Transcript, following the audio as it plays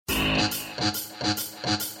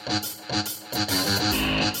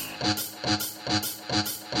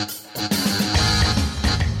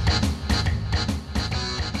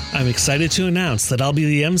I'm excited to announce that I'll be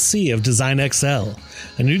the MC of Design XL,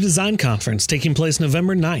 a new design conference taking place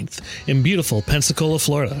November 9th in beautiful Pensacola,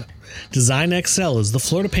 Florida. Design XL is the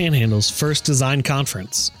Florida Panhandle's first design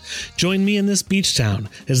conference. Join me in this beach town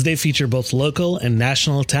as they feature both local and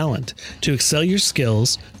national talent to excel your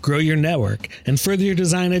skills, grow your network, and further your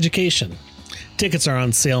design education. Tickets are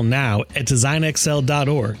on sale now at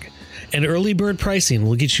designxl.org. And early bird pricing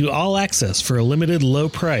will get you all access for a limited low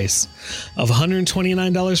price of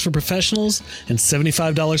 $129 for professionals and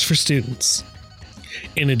 $75 for students.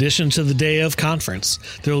 In addition to the day of conference,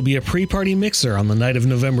 there will be a pre-party mixer on the night of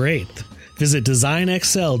November 8th. Visit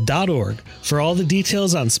designxl.org for all the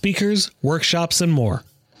details on speakers, workshops, and more.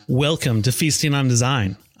 Welcome to Feasting on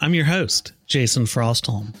Design. I'm your host, Jason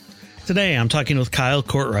Frostholm. Today I'm talking with Kyle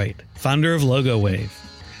Courtright, founder of LogoWave.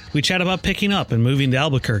 We chat about picking up and moving to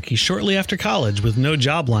Albuquerque shortly after college with no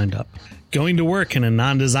job lined up, going to work in a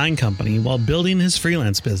non-design company while building his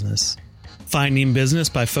freelance business, finding business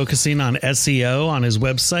by focusing on SEO on his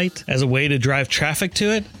website as a way to drive traffic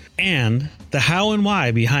to it, and the how and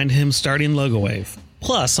why behind him starting LogoWave,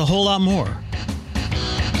 plus a whole lot more.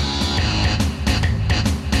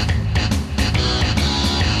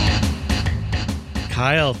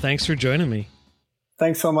 Kyle, thanks for joining me.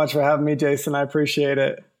 Thanks so much for having me, Jason. I appreciate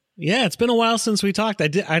it. Yeah, it's been a while since we talked.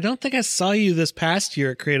 I don't think I saw you this past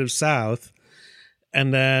year at Creative South.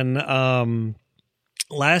 And then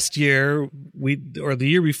last year the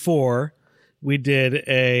year before, we did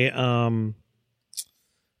a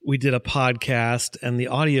podcast and the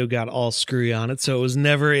audio got all screwy on it, so it was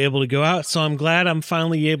never able to go out. So I'm glad I'm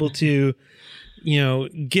finally able to,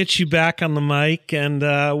 get you back on the mic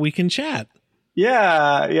and we can chat.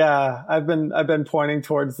 Yeah. I've been pointing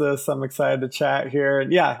towards this. I'm excited to chat here.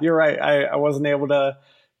 And yeah, you're right. I wasn't able to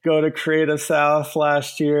go to Creative South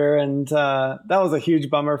last year, and that was a huge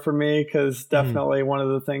bummer for me because definitely one of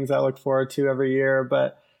the things I look forward to every year.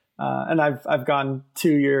 But and I've gone 2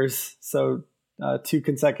 years, so 2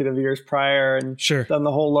 consecutive years prior, and done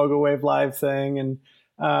the whole LogoWave Live thing. And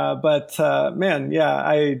man,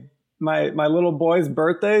 yeah, My little boy's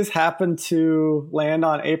birthdays happened to land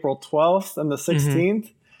on April 12th and the 16th.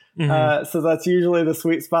 So that's usually the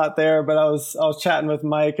sweet spot there. But I was chatting with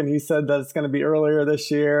Mike, and he said that it's going to be earlier this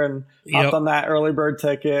year, and hopped on that early bird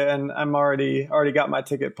ticket, and I'm already got my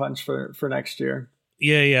ticket punched for next year.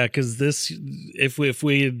 Yeah. Because if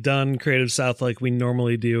we had done Creative South like we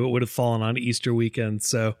normally do, it would have fallen on Easter weekend.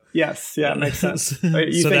 So yes, yeah, it makes sense.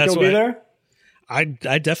 You think you'll be there? I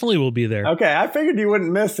definitely will be there. Okay, I figured you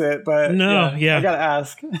wouldn't miss it, but I gotta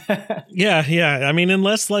ask. Yeah. I mean,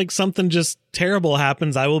 unless like something just terrible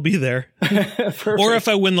happens, I will be there. Or if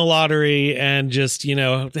I win the lottery and just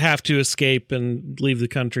have to escape and leave the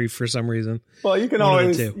country for some reason. Well, you can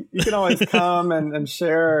always come and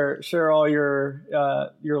share all your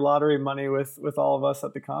lottery money with all of us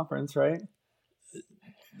at the conference, right?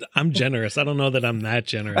 I'm generous. I don't know that I'm that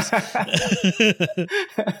generous.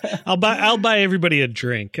 I'll buy everybody a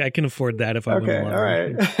drink. I can afford that if I win the lottery. All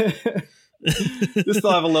right. You still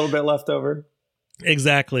have a little bit left over.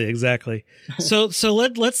 Exactly. So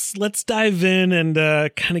let's dive in and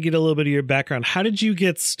kind of get a little bit of your background. How did you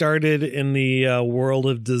get started in the world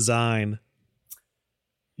of design?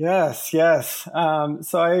 Yes.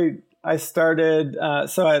 So I started,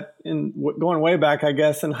 going way back, I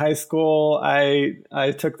guess, in high school, I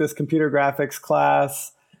took this computer graphics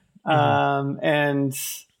class, and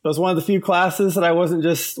it was one of the few classes that I wasn't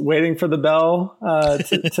just waiting for the bell,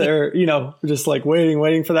 just like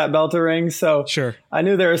waiting for that bell to ring. So I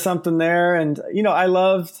knew there was something there, and, I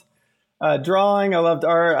loved drawing. I loved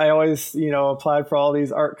art. I always, applied for all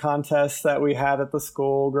these art contests that we had at the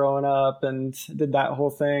school growing up and did that whole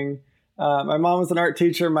thing. My mom was an art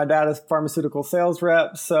teacher. My dad is a pharmaceutical sales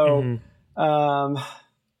rep. So,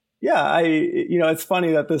 it's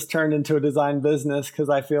funny that this turned into a design business because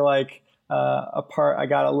I feel like I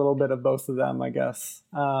got a little bit of both of them, I guess.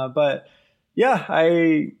 But yeah,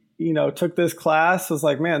 I took this class. Was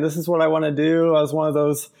like, man, this is what I want to do. I was one of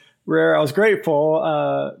those I was grateful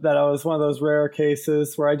that I was one of those rare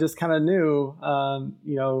cases where I just kind of knew,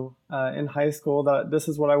 in high school that this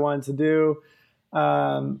is what I wanted to do.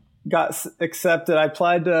 Got accepted. I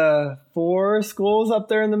applied to 4 schools up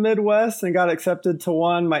there in the Midwest and got accepted to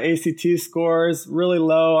one. My ACT score is really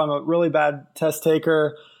low. I'm a really bad test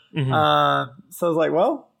taker. So I was like,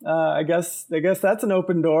 well, I guess that's an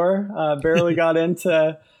open door. Barely got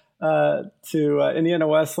into to Indiana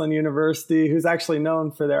Wesleyan University, who's actually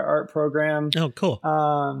known for their art program. Oh, cool.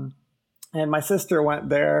 And my sister went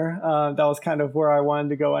there. That was kind of where I wanted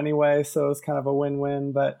to go anyway. So it was kind of a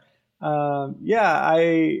win-win. But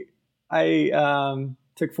I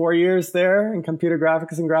took 4 years there in computer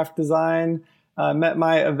graphics and graphic design. Met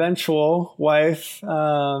my eventual wife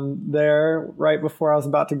there right before I was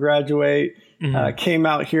about to graduate. Came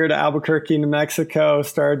out here to Albuquerque, New Mexico,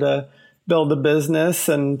 started to build a business.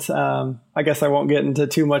 And I guess I won't get into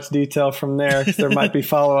too much detail from there because there might be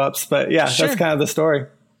follow-ups. But yeah, Sure. That's kind of the story.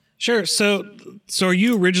 Sure. So are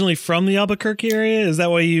you originally from the Albuquerque area? Is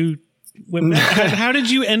that why you went back? How did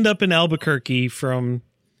you end up in Albuquerque from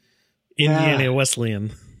Indiana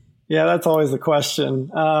Wesleyan? Yeah, that's always the question.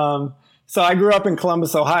 So I grew up in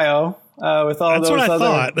Columbus, Ohio, with all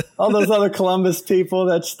those other Columbus people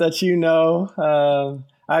that you know.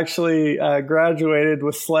 I actually graduated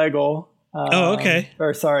with Slagle. Okay.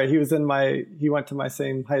 Or sorry, he went to my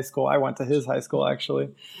same high school. I went to his high school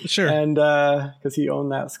actually. Sure. And because he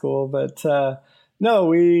owned that school, but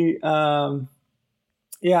no,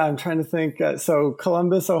 I'm trying to think. So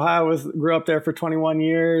Columbus, Ohio grew up there for 21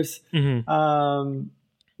 years.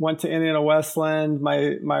 Went to Indiana Wesleyan.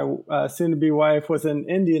 My soon-to-be wife was in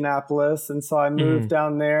Indianapolis, and so I moved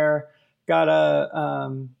down there.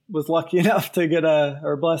 Was lucky enough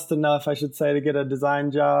to blessed enough, I should say, to get a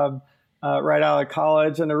design job right out of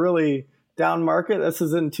college in a really down market. This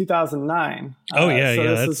was in 2009.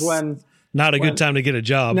 This is when not a good time to get a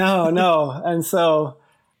job. No, and so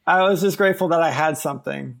I was just grateful that I had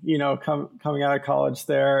something, coming out of college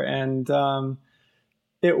there, and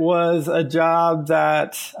it was a job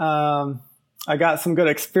that I got some good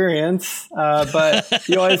experience, but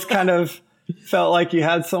you always kind of felt like you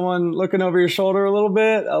had someone looking over your shoulder a little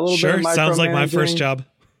bit of micromanaging. Sounds like my first job.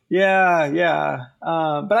 Yeah.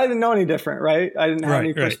 But I didn't know any different, right? I didn't have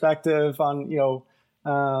any perspective on, what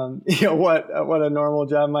a normal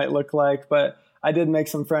job might look like, but I did make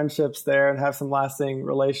some friendships there and have some lasting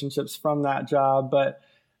relationships from that job. But,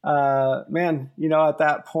 at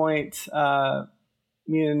that point,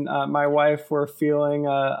 me and my wife were feeling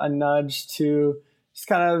a nudge to just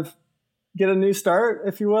kind of get a new start,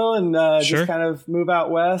 if you will, and just kind of move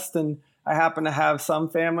out west. And I happen to have some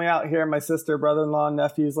family out here. My sister, brother-in-law, and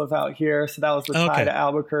nephews live out here. So that was the tie to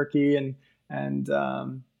Albuquerque. And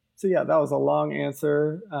so, yeah, that was a long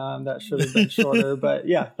answer. That should have been shorter. But,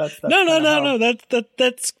 yeah, that's No.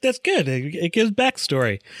 That's good. It gives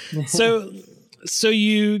backstory. So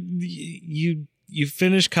you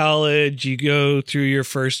finish college, you go through your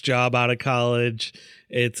first job out of college.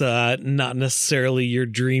 It's not necessarily your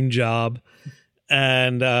dream job.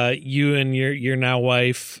 And you and your now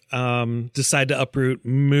wife decide to uproot,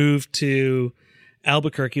 move to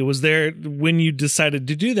Albuquerque. Was there, when you decided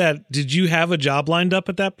to do that, did you have a job lined up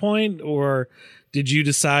at that point? Or did you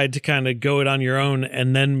decide to kind of go it on your own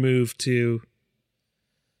and then move to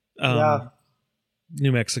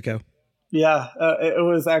New Mexico? Yeah, it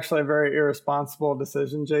was actually a very irresponsible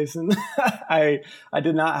decision, Jason. I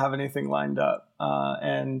did not have anything lined up.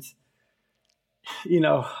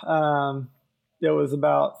 It was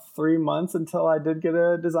about 3 months until I did get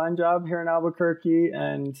a design job here in Albuquerque.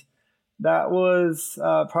 And that was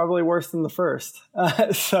probably worse than the first.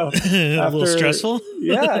 So a little stressful?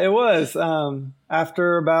 Yeah, it was.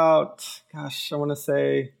 After about, I want to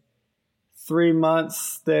say 3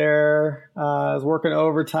 months there, I was working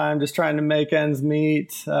overtime, just trying to make ends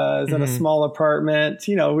meet. I was in a small apartment.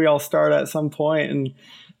 We all start at some point,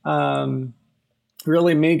 and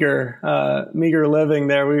really meager living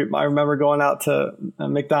there. I remember going out to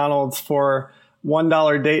McDonald's for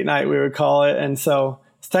 $1 date night, we would call it. And so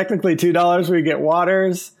it's technically $2. We'd get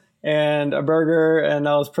waters and a burger, and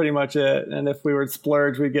that was pretty much it. And if we were to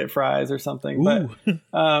splurge, we'd get fries or something. Ooh.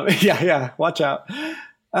 But yeah, watch out.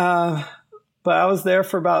 But I was there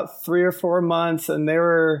for about 3 or 4 months, and they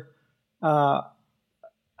were a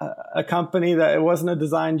company that, it wasn't a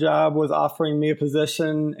design job, was offering me a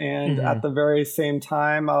position. And at the very same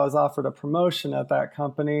time, I was offered a promotion at that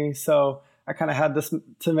company. So I kind of had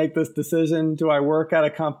to make this decision. Do I work at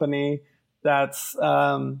a company that's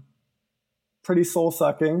pretty soul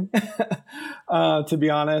sucking, to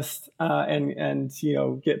be honest, and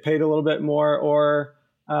get paid a little bit more, or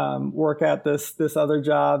work at this other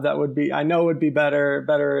job that would be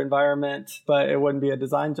better environment, but it wouldn't be a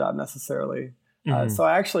design job necessarily. So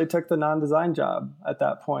I actually took the non-design job at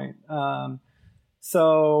that point.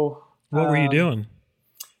 So what were you doing?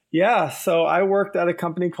 Yeah, so I worked at a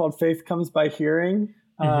company called Faith Comes by Hearing,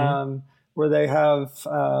 where they have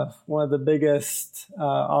one of the biggest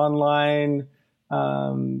online,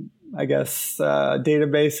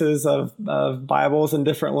 databases of Bibles in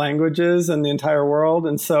different languages in the entire world.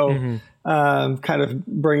 And so kind of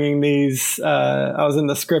bringing these, I was in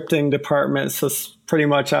the scripting department. So pretty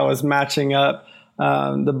much I was matching up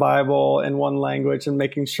the Bible in one language and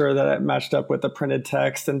making sure that it matched up with the printed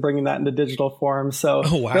text and bringing that into digital form. So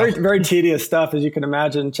very, very tedious stuff, as you can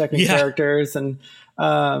imagine, checking characters. And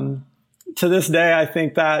to this day, I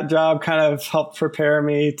think that job kind of helped prepare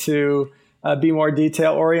me to be more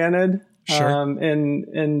detail oriented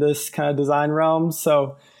in this kind of design realm.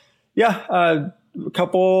 So a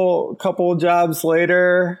couple jobs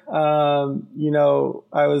later, I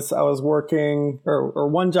was working or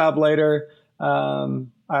one job later, I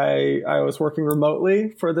was working remotely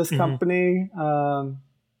for this company,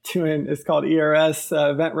 it's called ERS,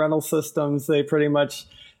 Event Rental Systems.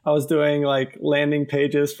 I was doing like landing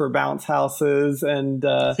pages for bounce houses and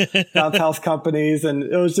bounce house companies, and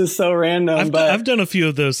it was just so random. I've done a few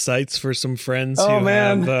of those sites for some friends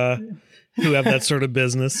who have that sort of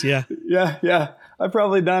business. Yeah. Yeah. I've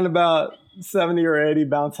probably done about 70 or 80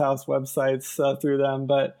 bounce house websites through them,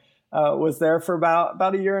 but was there for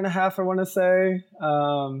about a year and a half, I want to say.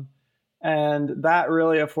 And that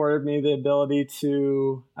really afforded me the ability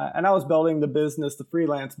to, and I was building the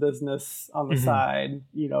freelance business on the side,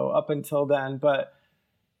 up until then. But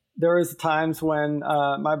there was times when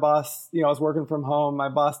my boss, I was working from home. My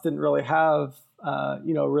boss didn't really have,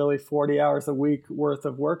 really 40 hours a week worth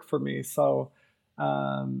of work for me. So,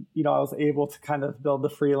 I was able to kind of build the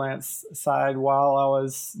freelance side while I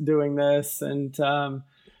was doing this, and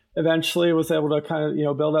eventually was able to kind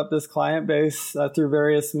of, build up this client base through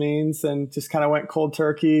various means, and just kind of went cold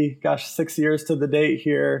turkey, 6 years to the date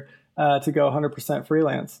here to go 100%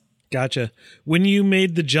 freelance. Gotcha. When you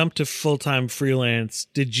made the jump to full-time freelance,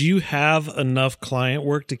 did you have enough client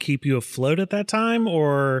work to keep you afloat at that time?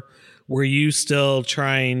 Or were you still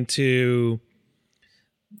trying to,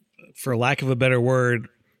 for lack of a better word,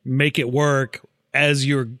 make it work as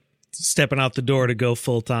you're stepping out the door to go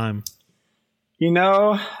full-time?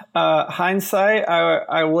 Hindsight,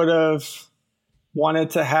 I would have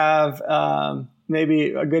wanted to have maybe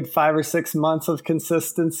a good 5 or 6 months of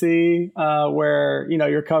consistency where,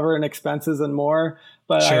 you're covering expenses and more.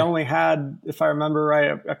 But I only had, if I remember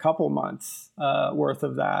right, a couple months worth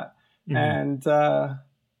of that. And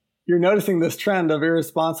you're noticing this trend of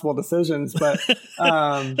irresponsible decisions. But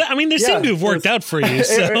they seem to have worked out for you.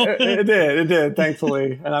 So. It did,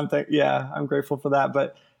 thankfully. And I'm grateful for that.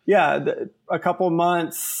 But a couple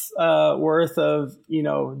months worth of,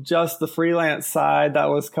 just the freelance side that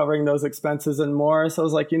was covering those expenses and more. So I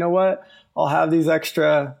was like, you know what, I'll have these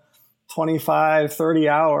extra 25, 30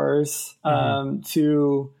 hours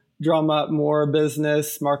to drum up more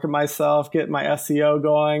business, market myself, get my SEO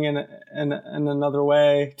going in another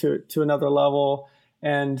way to another level,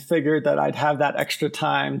 and figured that I'd have that extra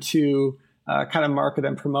time to kind of market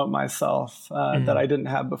and promote myself that I didn't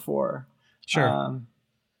have before. Sure.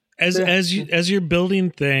 As you're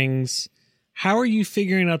building things, how are you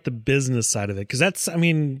figuring out the business side of it? Because that's,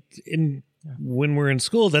 when we're in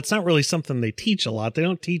school, that's not really something they teach a lot. They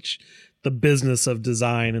don't teach the business of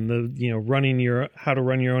design and the how to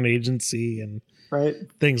run your own agency and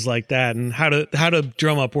things like that, and how to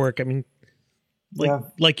drum up work.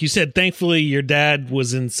 Like you said, thankfully your dad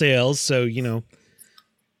was in sales, so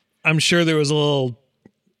I'm sure there was a little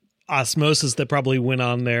osmosis that probably went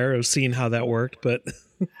on there of seeing how that worked, but.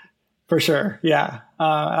 For sure. Yeah.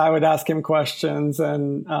 I would ask him questions,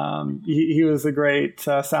 and he was a great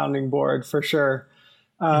sounding board for sure.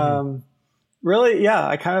 Really,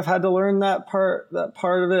 I kind of had to learn that part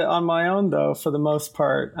of it on my own, though, for the most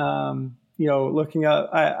part. Looking up,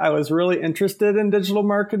 I was really interested in digital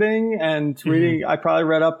marketing and reading. I probably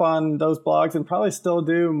read up on those blogs, and probably still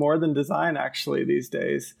do, more than design actually these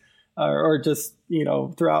days, or just,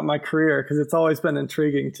 throughout my career, because it's always been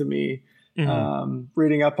intriguing to me.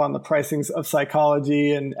 Reading up on the pricings of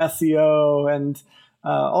psychology and SEO and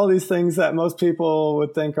all these things that most people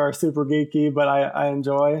would think are super geeky, but I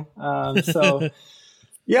enjoy. I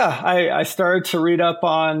started to read up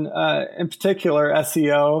on, in particular,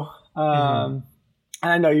 SEO. And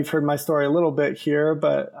I know you've heard my story a little bit here,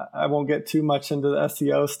 but I won't get too much into the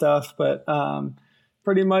SEO stuff. But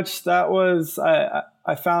pretty much that was,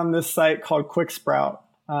 I found this site called QuickSprout.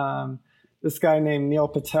 This guy named Neil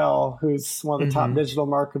Patel, who's one of the top digital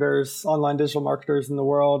marketers, online digital marketers in the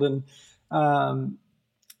world. And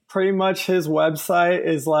pretty much his website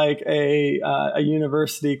is like a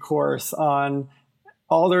university course on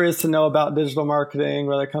all there is to know about digital marketing,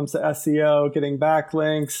 whether it comes to SEO, getting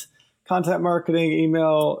backlinks, content marketing,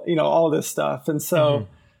 email, all this stuff. And so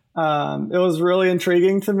it was really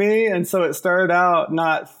intriguing to me. And so it started out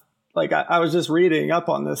not like I was just reading up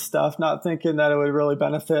on this stuff, not thinking that it would really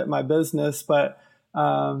benefit my business. But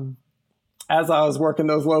as I was working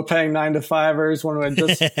those low paying 9-to-5ers, when we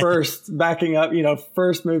just first backing up,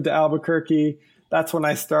 first moved to Albuquerque, that's when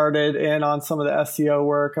I started in on some of the SEO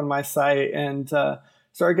work on my site and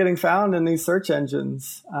started getting found in these search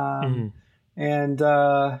engines. And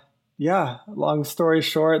yeah, long story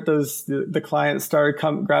short, the clients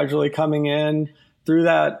started gradually coming in through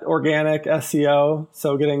that organic SEO.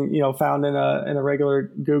 So getting, found in a regular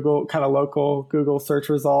Google, kind of local Google search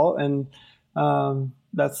result. And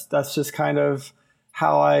that's just kind of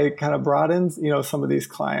how I kind of brought in, some of these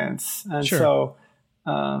clients. And so,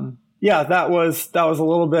 yeah, that was a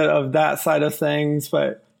little bit of that side of things,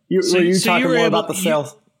 but you talking more about the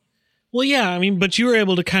sales. Well, yeah, I mean, but you were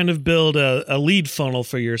able to kind of build a lead funnel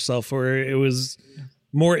for yourself where it was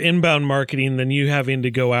more inbound marketing than you having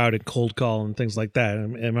to go out and cold call and things like that.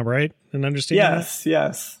 Am I right in understanding that?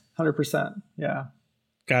 Yes, 100%. Yeah.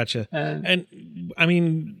 Gotcha. And I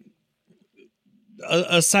mean,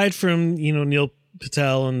 aside from, Neil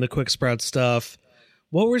Patel and the Quick Sprout stuff,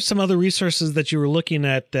 what were some other resources that you were looking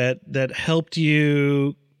at that helped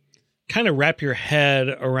you kind of wrap your head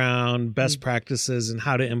around best practices and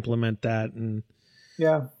how to implement that and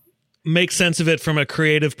make sense of it from a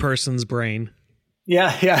creative person's brain?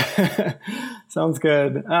 Yeah. Sounds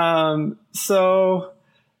good. So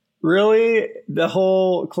really the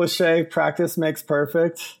whole cliche practice makes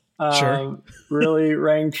perfect. Really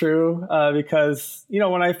rang true because,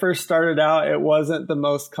 when I first started out, it wasn't the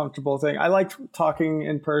most comfortable thing. I liked talking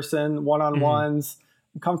in person, one-on-ones.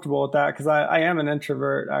 I'm comfortable with that because I am an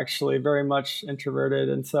introvert, actually, very much introverted.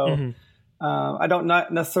 And so I don't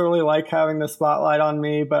not necessarily like having the spotlight on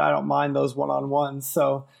me, but I don't mind those one-on-ones.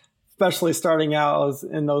 So especially starting out, I was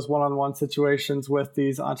in those one-on-one situations with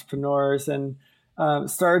these entrepreneurs and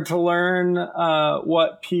started to learn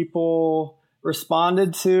what people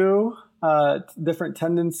responded to, different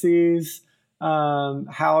tendencies,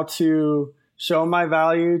 how to show my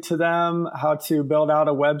value to them, how to build out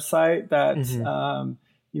a website that,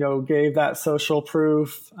 gave that social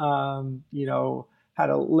proof, had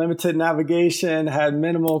a limited navigation, had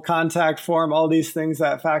minimal contact form, all these things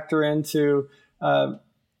that factor into,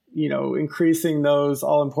 increasing those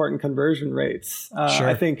all important conversion rates.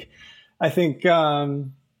 I think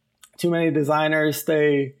too many designers,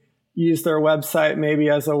 they use their website maybe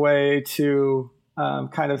as a way to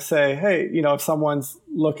kind of say, hey, if someone's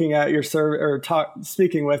looking at your or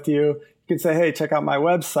speaking with you, you can say, hey, check out my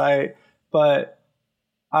website, but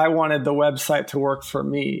I wanted the website to work for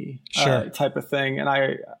me, type of thing. And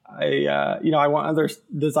I want other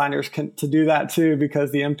designers to do that too,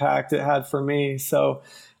 because the impact it had for me. So,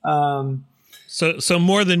 so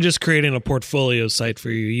more than just creating a portfolio site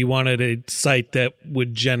for you, you wanted a site that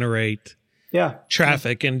would generate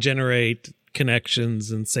traffic and generate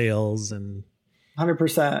connections and sales and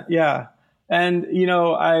 100%. Yeah. And,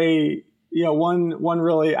 one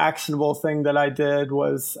really actionable thing that I did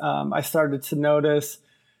was, I started to notice,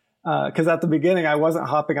 cause at the beginning I wasn't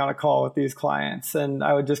hopping on a call with these clients and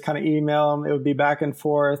I would just kind of email them. It would be back and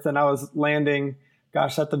forth. And I was landing,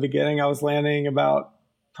 at the beginning I was landing about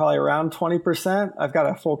probably around 20%. I've got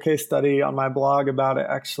a full case study on my blog about it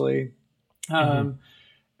actually.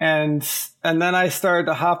 And then I started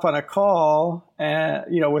to hop on a call and,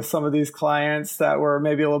 with some of these clients that were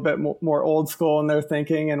maybe a little bit more old school in their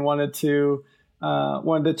thinking and wanted to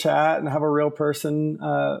chat and have a real person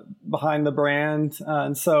behind the brand.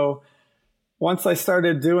 And so once I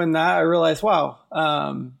started doing that, I realized, wow,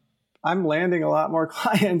 I'm landing a lot more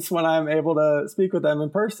clients when I'm able to speak with them in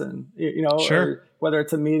person, or whether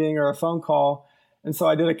it's a meeting or a phone call. And so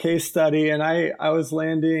I did a case study and I was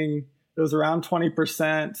landing, it was around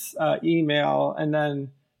 20% email. And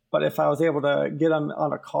then, but if I was able to get them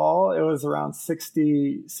on a call, it was around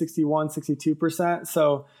 61, 62%.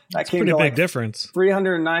 So that came to like difference,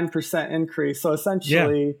 309% increase. So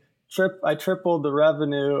essentially I tripled the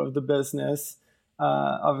revenue of the business.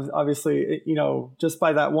 Obviously, just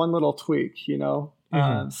by that one little tweak, so,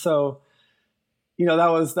 that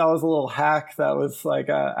was a little hack. That was like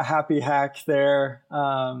a happy hack there.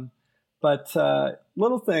 But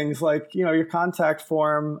little things like, your contact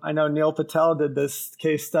form. I know Neil Patel did this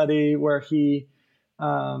case study where he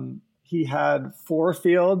had 4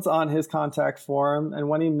 fields on his contact form. And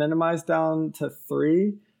when he minimized down to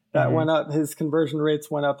 3, that went up, his conversion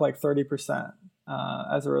rates went up like 30%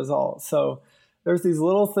 as a result. So there's these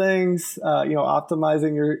little things,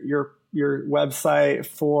 optimizing your website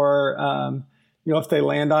for, if they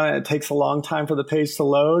land on it, it takes a long time for the page to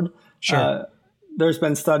load. There's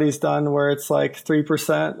been studies done where it's like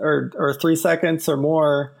 3% or 3 seconds or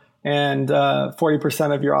more, and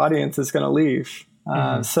 40% of your audience is going to leave.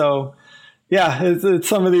 So, it's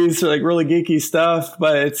some of these like really geeky stuff,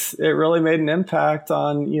 but it really made an impact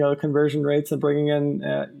on conversion rates and bringing in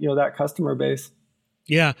that customer base.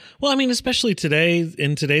 Yeah. Well, I mean, especially today,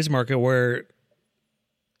 in today's market where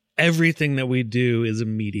everything that we do is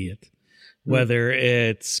immediate, whether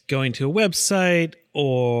it's going to a website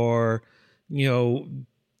or,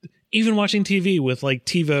 even watching TV with like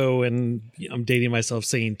TiVo, and I'm dating myself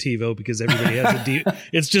saying TiVo because everybody has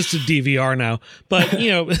it's just a DVR now. But,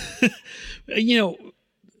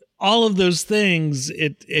 all of those things,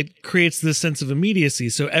 it creates this sense of immediacy.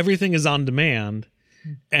 So everything is on demand,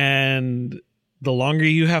 and the longer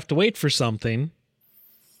you have to wait for something,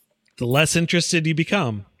 the less interested you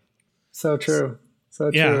become. So true. So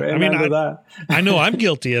true. Yeah. I know I'm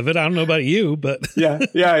guilty of it. I don't know about you, but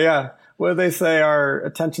yeah. What they say, our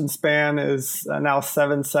attention span is now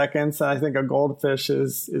 7 seconds, and I think a goldfish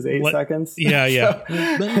is 8 seconds. Yeah.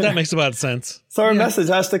 That makes about sense. So our message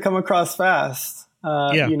has to come across fast.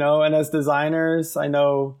 And as designers, I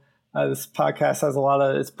know this podcast has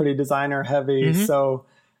it's pretty designer heavy. Mm-hmm. So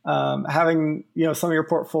having, some of your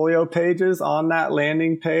portfolio pages on that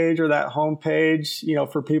landing page or that home page,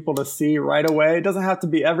 for people to see right away. It doesn't have to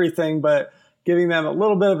be everything, but giving them a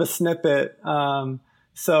little bit of a snippet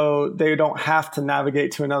so they don't have to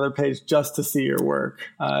navigate to another page just to see your work.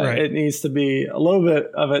 Right. It needs to be, a little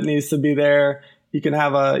bit of it needs to be there. You can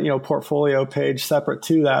have a, portfolio page separate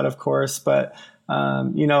to that, of course, but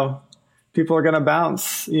people are going to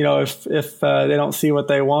bounce, if they don't see what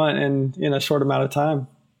they want in a short amount of time.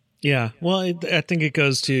 Yeah. Well, I think it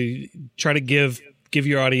goes to try to give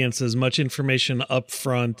your audience as much information up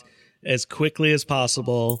front as quickly as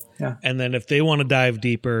possible. Yeah. And then if they want to dive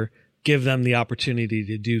deeper, give them the opportunity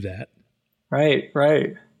to do that. Right.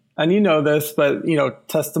 And this, but,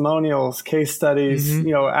 testimonials, case studies,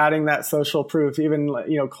 adding that social proof, even,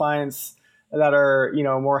 clients that are,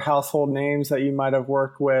 more household names that you might have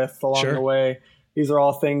worked with along the way. These are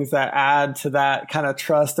all things that add to that kind of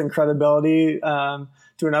trust and credibility to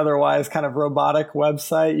an otherwise kind of robotic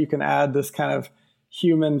website. You can add this kind of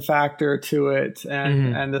human factor to it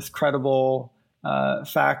and this credible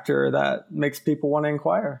factor that makes people want to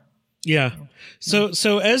inquire. Yeah.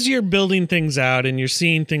 So as you're building things out and you're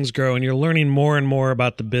seeing things grow and you're learning more and more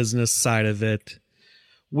about the business side of it,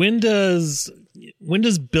 when does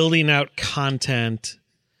building out content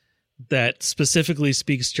that specifically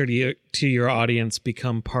speaks to your audience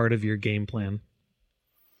become part of your game plan?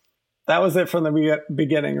 That was it from the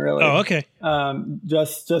beginning, really. Oh, okay.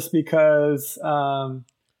 Just because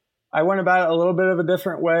I went about it a little bit of a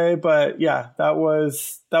different way, but yeah, that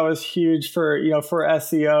was huge for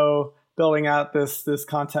SEO, building out this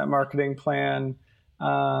content marketing plan.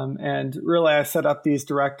 And really, I set up these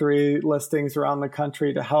directory listings around the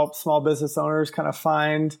country to help small business owners kind of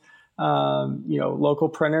find, local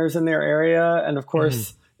printers in their area. And of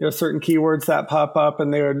course, certain keywords that pop up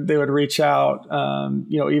and they would reach out,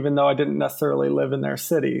 even though I didn't necessarily live in their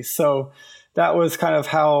city. So that was kind of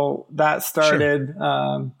how that started.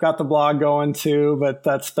 Sure. Got the blog going too, but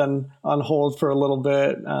that's been on hold for a little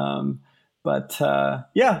bit. It's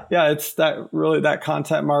that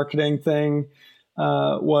content marketing thing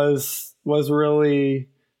was really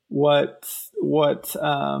what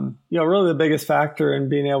really the biggest factor in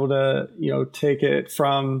being able to take it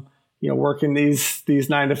from working these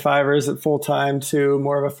 9-to-5ers at full time to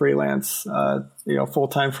more of a freelance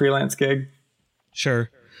full-time freelance gig. Sure.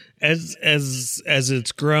 As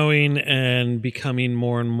it's growing and becoming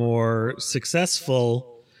more and more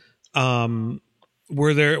successful,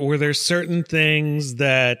 were there certain things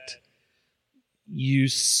that you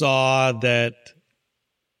saw that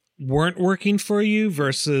weren't working for you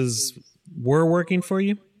versus were working for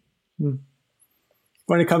you?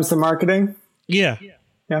 When it comes to marketing? Yeah.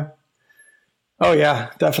 Oh yeah,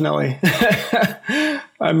 definitely.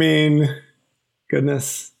 I mean,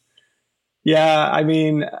 goodness. Yeah, I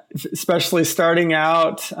mean, especially starting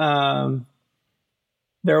out,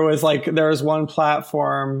 there was one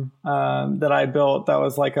platform that I built that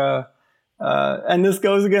was like and this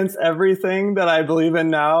goes against everything that I believe in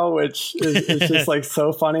now, which is just like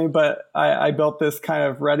so funny. But I built this kind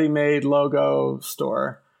of ready-made logo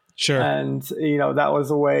store. Sure. And that was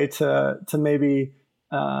a way to maybe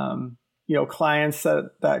clients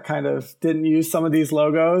that kind of didn't use some of these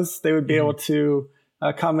logos, they would be able to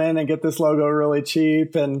come in and get this logo really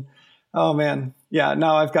cheap. And oh man, yeah,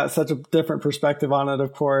 now I've got such a different perspective on it,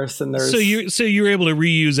 of course. And there's so you were able to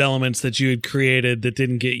reuse elements that you had created that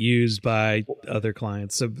didn't get used by other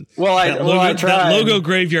clients. So I tried. That logo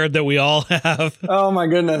graveyard that we all have. Oh my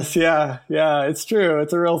goodness, yeah, it's true.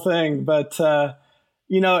 It's a real thing, but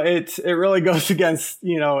it really goes against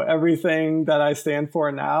everything that I stand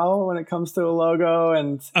for now when it comes to a logo.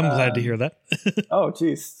 And I'm glad to hear that. Oh,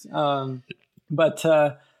 geez.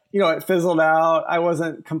 it fizzled out. I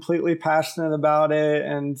wasn't completely passionate about it,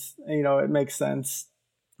 and it makes sense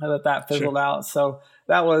that fizzled out. So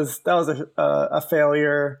that was a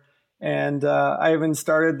failure. And I even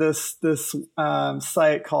started this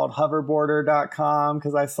site called hoverboarder.com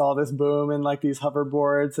because I saw this boom in like these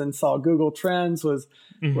hoverboards, and saw Google Trends was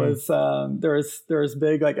there's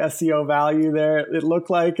big like SEO value there. It looked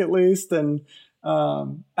like, at least. And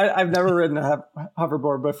I've never ridden a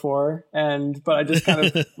hoverboard before, but I just kind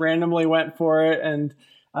of randomly went for it, and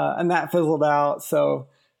that fizzled out. So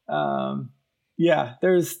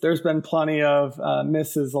there's been plenty of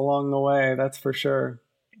misses along the way. That's for sure.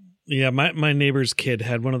 Yeah, my neighbor's kid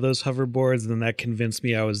had one of those hoverboards, and that convinced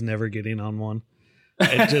me I was never getting on one.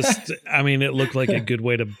 It just, it looked like a good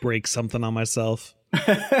way to break something on myself.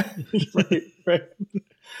 Right.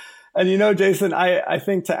 And Jason, I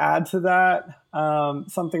think to add to that,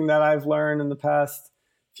 something that I've learned in the past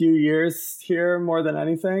few years here more than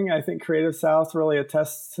anything, I think Creative South really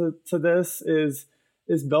attests to this, is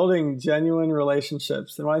building genuine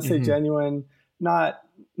relationships. And when I say genuine,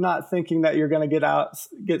 not thinking that you're going to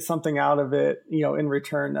get something out of it, in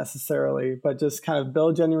return necessarily, but just kind of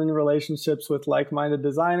build genuine relationships with like-minded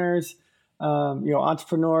designers,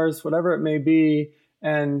 entrepreneurs, whatever it may be.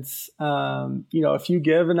 And, if you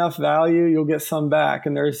give enough value, you'll get some back.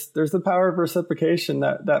 And there's the power of reciprocation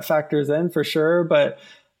that factors in for sure. But,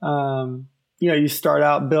 you start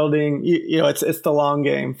out building, it's the long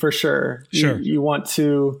game for sure. Sure. You want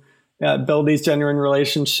to build these genuine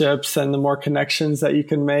relationships, and the more connections that you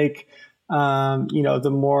can make, the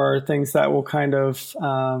more things that will kind of,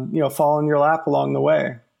 fall in your lap along the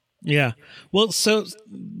way. Yeah. Well, so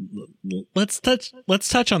let's touch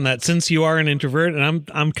on that, since you are an introvert and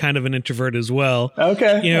I'm kind of an introvert as well.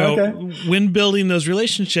 Okay. When building those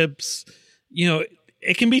relationships,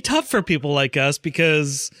 it can be tough for people like us,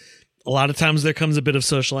 because a lot of times there comes a bit of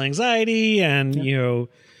social anxiety, and,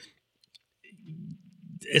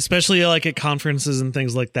 especially like at conferences and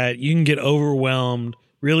things like that, you can get overwhelmed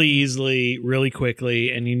really easily, really quickly,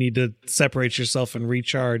 and you need to separate yourself and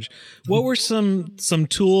recharge. What were some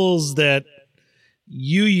tools that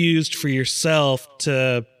you used for yourself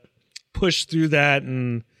to push through that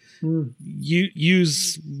and you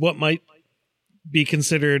use what might be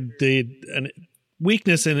considered a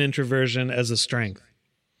weakness in introversion as a strength?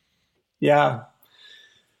 Yeah.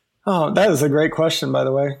 Oh, that is a great question, by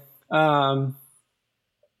the way.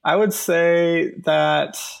 I would say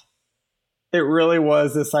that it really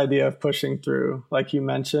was this idea of pushing through, like you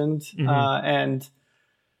mentioned, and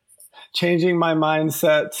changing my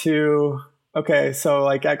mindset to, okay, so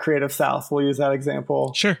like at Creative South, we'll use that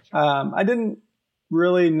example. Sure. I didn't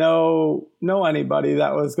really know anybody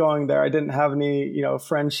that was going there. I didn't have any,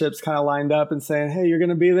 friendships kind of lined up and saying, hey, you're going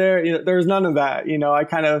to be there. There's none of that. I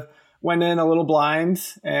kind of went in a little blind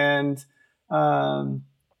and,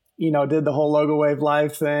 did the whole Logo Wave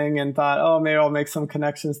Live thing and thought, oh, maybe I'll make some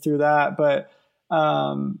connections through that. But,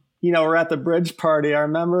 we're at the bridge party. I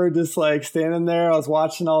remember just like standing there. I was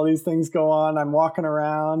watching all these things go on. I'm walking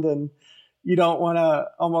around, and you don't want to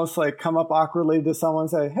almost like come up awkwardly to someone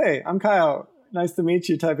and say, hey, I'm Kyle. Nice to meet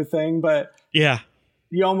you type of thing. But yeah,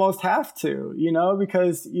 you almost have to,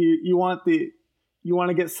 because you want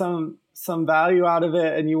to get some value out of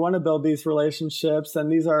it, and you want to build these relationships.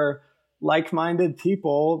 And these are like-minded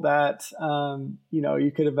people that,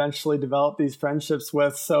 you could eventually develop these friendships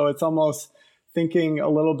with. So it's almost thinking a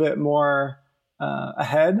little bit more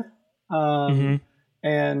ahead,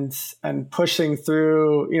 and pushing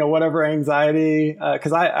through, whatever anxiety,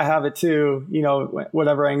 because I have it too,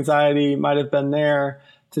 whatever anxiety might have been there,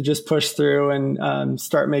 to just push through and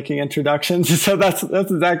start making introductions. So that's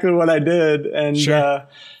exactly what I did. And, sure.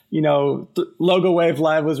 Logo Wave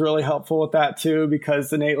Live was really helpful with that too,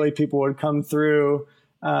 because innately people would come through.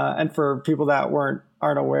 And for people that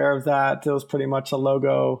aren't aware of that, it was pretty much a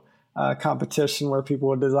logo competition where people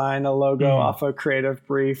would design a logo off a creative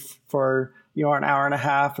brief for, an hour and a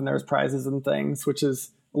half, and there's prizes and things, which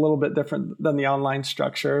is a little bit different than the online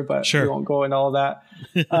structure, but sure, we won't go into all that.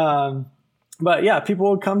 But yeah,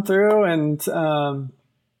 people would come through and,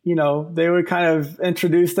 they would kind of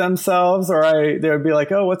introduce themselves, or they would be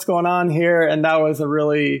like, oh, what's going on here? And that was a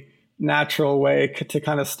really natural way to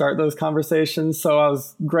kind of start those conversations. So I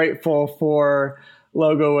was grateful for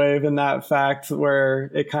Logo Wave in that fact,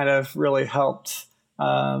 where it kind of really helped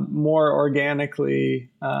more organically,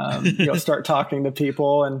 start talking to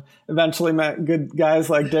people, and eventually met good guys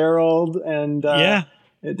like Daryl and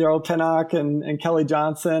Daryl Pinnock and Kelly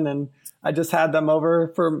Johnson. And I just had them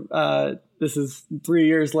over for, this is 3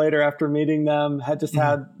 years later after meeting them, had just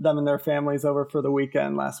had them and their families over for the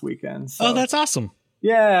weekend last weekend. So, oh, that's awesome.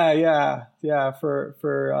 Yeah,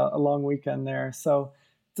 for a long weekend there. So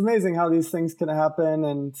it's amazing how these things can happen.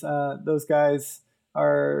 And those guys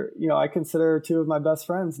are, I consider two of my best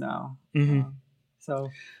friends now. Mm-hmm. So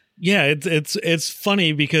yeah, it's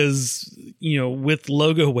funny because, with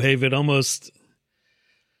Logo Wave, it almost,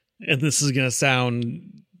 and this is going to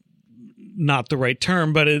sound not the right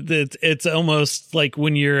term, but it's almost like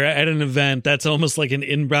when you're at an event, that's almost like an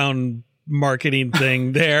inbound marketing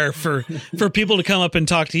thing there for people to come up and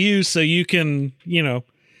talk to you, so you can,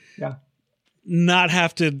 not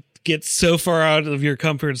have to get so far out of your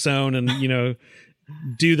comfort zone and,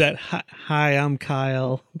 do that, hi, I'm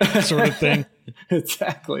Kyle sort of thing.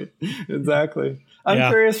 Exactly. I'm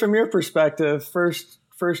curious from your perspective, first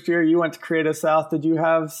year you went to Creative South, did you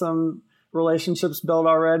have some relationships built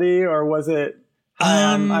already, or was it,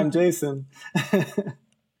 hi, I'm Jason?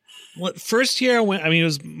 Well, first year I went, it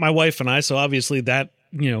was my wife and I, so obviously that,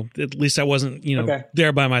 at least I wasn't,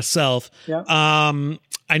 there by myself. Yeah.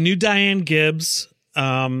 I knew Diane Gibbs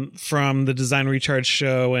from the Design Recharge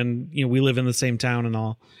show, and, we live in the same town and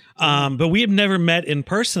all. But we had never met in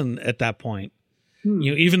person at that point,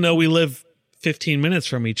 even though we live 15 minutes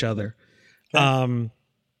from each other. Okay.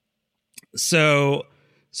 So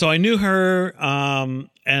I knew her,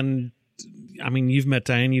 and you've met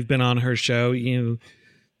Diane, you've been on her show,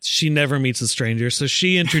 she never meets a stranger. So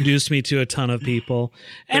she introduced me to a ton of people.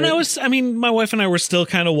 And my wife and I were still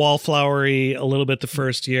kind of wallflowery a little bit the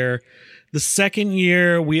first year. The second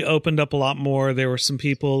year we opened up a lot more. There were some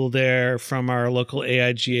people there from our local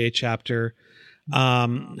AIGA chapter,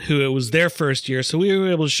 who it was their first year. So we were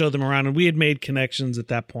able to show them around, and we had made connections at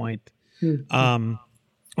that point.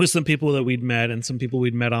 With some people that we'd met and some people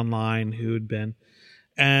we'd met online who had been,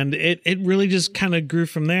 and it really just kind of grew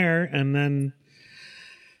from there. And then,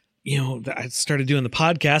 I started doing the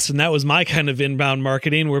podcast, and that was my kind of inbound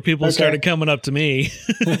marketing where people started coming up to me.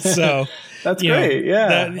 So that's great.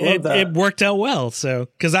 It worked out well. So,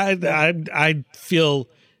 cause I feel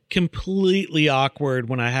completely awkward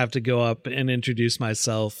when I have to go up and introduce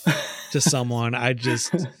myself to someone.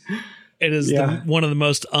 It is one of the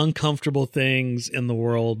most uncomfortable things in the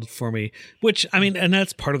world for me, which, and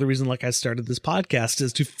that's part of the reason, I started this podcast,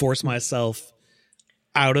 is to force myself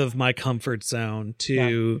out of my comfort zone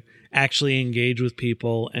to actually engage with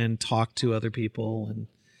people and talk to other people and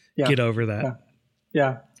get over that.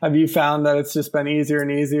 Yeah. Have you found that it's just been easier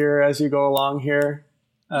and easier as you go along here?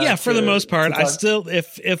 For the most part. I still,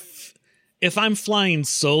 if I'm flying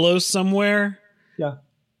solo somewhere,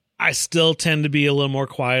 I still tend to be a little more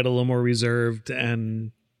quiet, a little more reserved,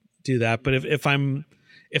 and do that. But if I'm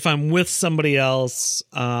with somebody else,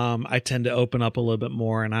 I tend to open up a little bit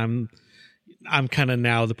more, and I'm kind of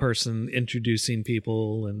now the person introducing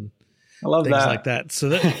people and I love things that. like that.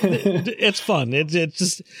 So it's fun. It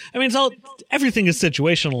just, it's all, everything is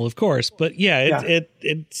situational, of course, but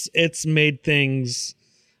it's made things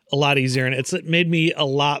a lot easier, and it's made me a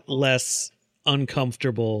lot less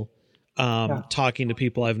uncomfortable talking to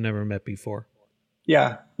people I've never met before.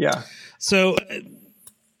 Yeah. So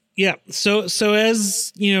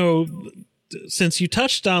as since you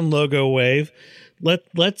touched on Logo Wave,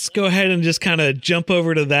 let's go ahead and just kind of jump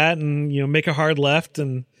over to that and, make a hard left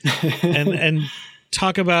and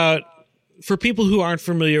talk about, for people who aren't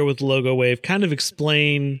familiar with Logo Wave, kind of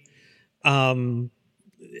explain what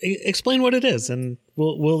it is, and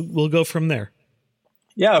we'll go from there.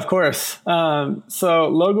 Yeah, of course. So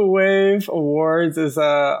Logo Wave Awards is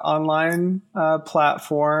a online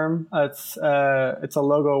platform. It's a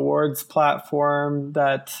logo awards platform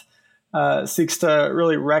that seeks to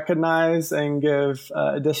really recognize and give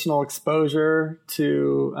additional exposure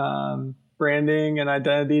to branding and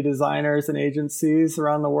identity designers and agencies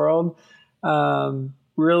around the world.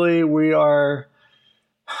 Really,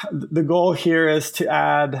 the goal here is to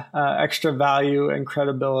add extra value and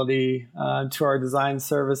credibility to our design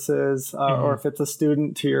services, or if it's a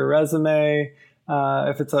student, to your resume.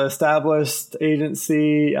 If it's an established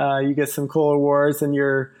agency, you get some cool awards, and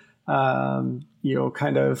you're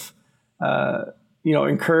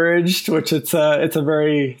encouraged, which it's a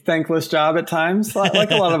very thankless job at times,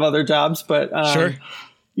 like a lot of other jobs. But sure.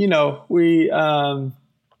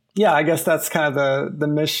 I guess that's kind of the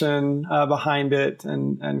mission behind it,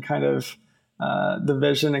 and kind of the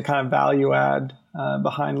vision and kind of value add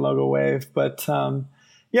behind Logo Wave. But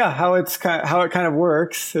how it kind of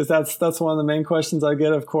works is that's one of the main questions I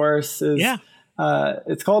get, of course, is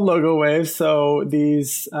it's called Logo Wave. So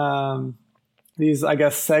these I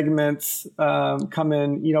guess segments come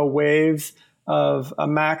in waves of a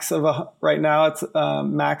max of right now it's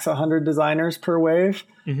max 100 designers per wave.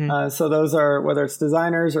 So those are, whether it's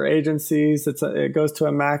designers or agencies, it goes to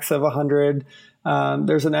a max of 100.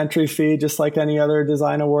 There's an entry fee, just like any other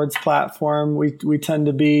design awards platform. We tend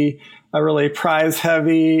to be a really prize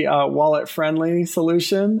heavy, wallet friendly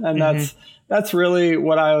solution. And that's really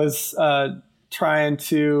what I was trying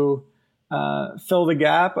to fill the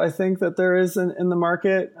gap, I think, that there is in the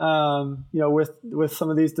market. With some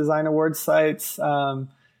of these design awards sites,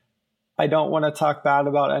 I don't want to talk bad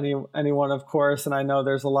about anyone, of course. And I know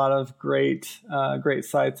there's a lot of great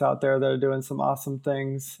sites out there that are doing some awesome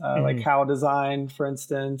things, like How Design, for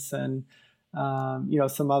instance, and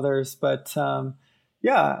some others. But I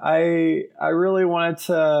really wanted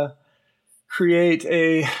to create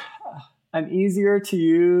an easier to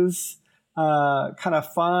use, kind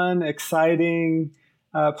of fun, exciting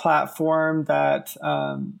platform that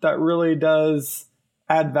really does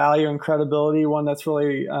add value and credibility. One that's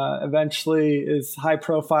really eventually is high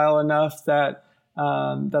profile enough that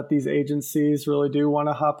these agencies really do want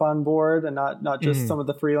to hop on board, and not just some of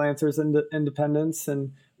the freelancers and independents.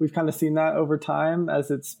 And we've kind of seen that over time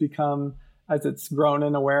as it's grown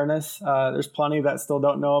in awareness. There's plenty that still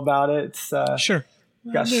don't know about it. Sure.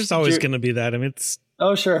 There's always going to be that. I mean, it's.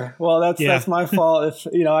 Oh, sure. Well, that's my fault. If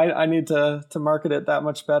I need to market it that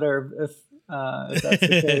much better if that's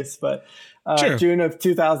the case. But sure. June of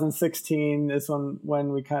 2016 is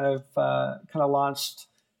when we kind of launched,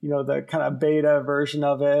 the kind of beta version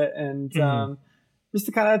of it, and just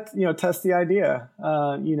to kind of test the idea,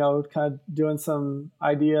 kind of doing some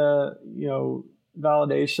idea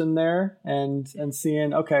validation there, and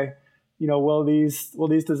seeing, okay, will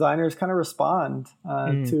these designers kind of respond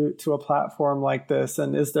to a platform like this,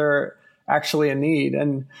 and is there actually a need?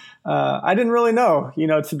 And I didn't really know,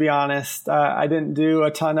 to be honest. I didn't do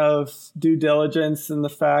a ton of due diligence in the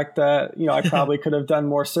fact that I probably could have done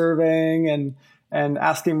more surveying and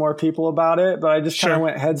asking more people about it, but I just kind of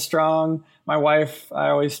went headstrong. My wife, I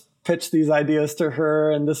always pitch these ideas to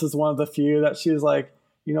her, and this is one of the few that she was like,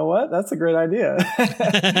 you know what, that's a great idea.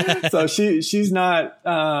 So she's not.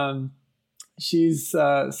 She's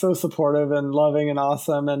so supportive and loving and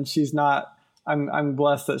awesome, and she's not. I'm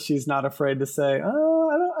blessed that she's not afraid to say,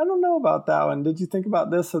 "Oh, I don't know about that one. Did you think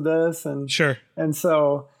about this or this?" And sure. And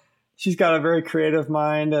so she's got a very creative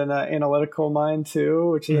mind and an analytical mind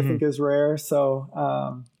too, which I think is rare.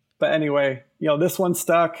 So, but anyway, this one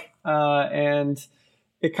stuck, and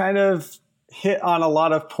it kind of hit on a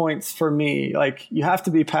lot of points for me. Like, you have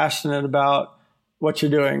to be passionate about what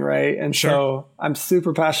you're doing, right? And so I'm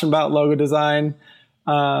super passionate about logo design.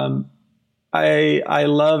 I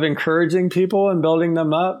love encouraging people and building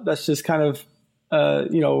them up. That's just kind of,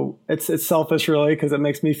 it's selfish really, because it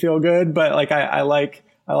makes me feel good. But like, I like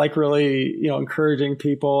really, encouraging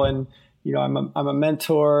people, and, I'm a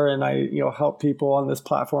mentor, and I, help people on this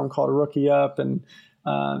platform called Rookie Up. And,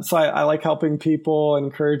 so I like helping people and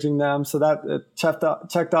encouraging them. So that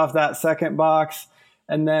checked off that second box.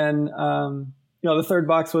 And then, the third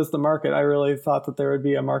box was the market. I really thought that there would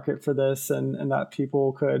be a market for this, and that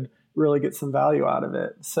people could really get some value out of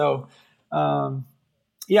it. So, so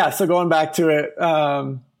going back to it,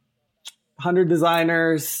 100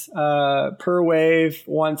 designers per wave.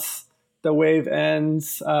 Once the wave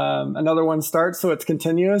ends, another one starts. So it's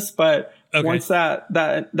continuous. But once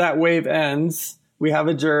that wave ends, we have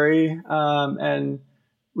a jury, and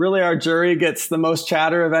really our jury gets the most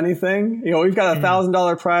chatter of anything. We've got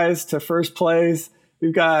 $1,000 prize to first place.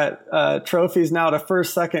 We've got trophies now to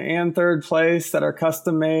first, second, and third place that are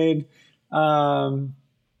custom made. And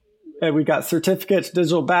we got certificates,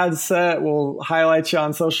 digital badge set. We'll highlight you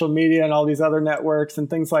on social media and all these other networks and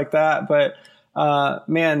things like that. But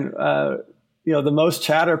the most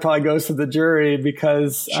chatter probably goes to the jury,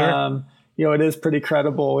 because it is pretty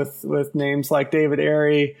credible with names like David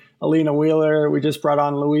Airy, Alina Wheeler. We just brought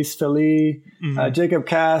on Luis Fili, Jacob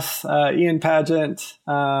Cass, Ian Pageant,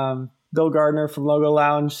 Bill Gardner from Logo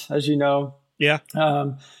Lounge, as you know. Yeah.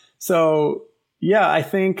 I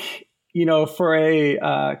think, for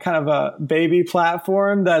a kind of a baby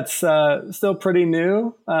platform that's still pretty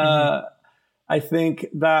new, I think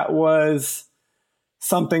that was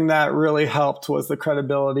something that really helped, was the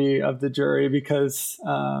credibility of the jury, because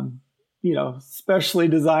especially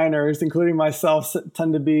designers, including myself,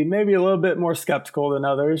 tend to be maybe a little bit more skeptical than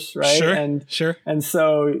others, right? Sure. And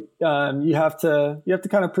so you have to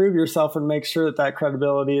kind of prove yourself and make sure that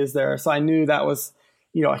credibility is there. So I knew that was,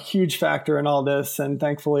 a huge factor in all this, and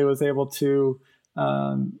thankfully was able to,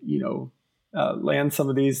 land some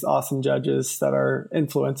of these awesome judges that are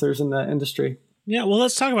influencers in the industry. Yeah, well,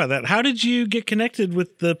 let's talk about that. How did you get connected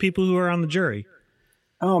with the people who are on the jury?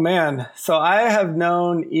 Oh, man. So I have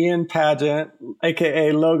known Ian Pageant,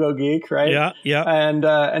 aka Logo Geek, right? Yeah.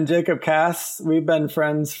 And Jacob Cass. We've been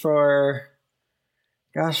friends for,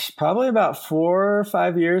 gosh, probably about 4 or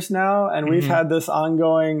 5 years now. And we've had this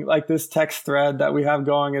ongoing, like this text thread that we have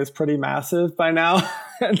going is pretty massive by now.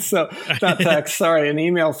 And so not text, sorry, an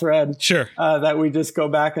email thread. Sure. That we just go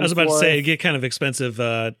back and forth. I was about to say, it get kind of expensive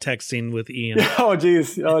texting with Ian. Oh,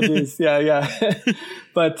 geez. Yeah.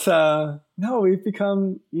 But no, we've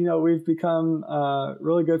become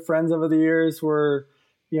really good friends over the years. We're,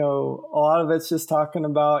 a lot of it's just talking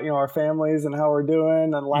about, our families and how we're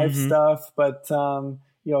doing and life stuff, but, some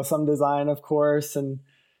design, of course. And,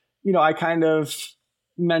 I kind of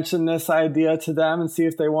mentioned this idea to them and see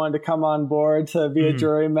if they wanted to come on board to be a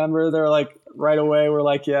jury member. They're like, right away, we're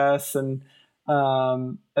like, yes. And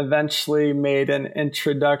eventually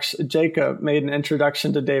Jacob made an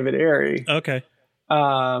introduction to David Airy. Okay.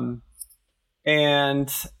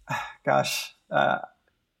 And gosh,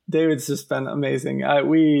 David's just been amazing.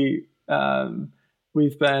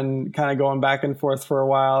 We've been kind of going back and forth for a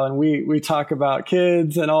while, and we talk about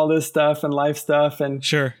kids and all this stuff and life stuff. And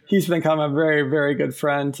sure, he's become a very, very good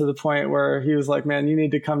friend to the point where he was like, man, you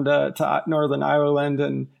need to come to Northern Ireland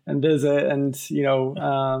and visit. And,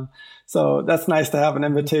 so that's nice to have an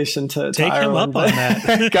invitation to take Ireland. Him up on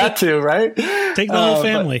that. Got to, right? Take the whole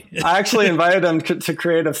family. I actually invited him to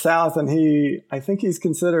Creative South, and I think he's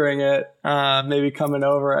considering it, maybe coming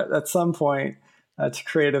over at some point. To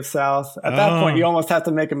Creative South. At that point, you almost have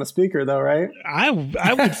to make him a speaker, though, right? I would,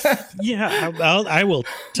 yeah. I will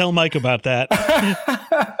tell Mike about that.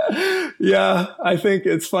 Yeah, I think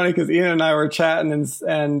it's funny because Ian and I were chatting,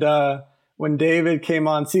 and when David came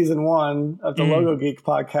on season 1 of the Logo Geek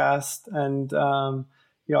podcast, and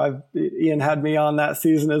Ian had me on that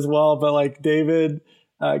season as well. But like David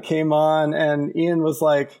came on, and Ian was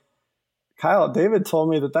like, "Kyle, David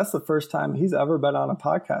told me that's the first time he's ever been on a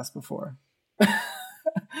podcast before."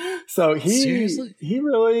 So he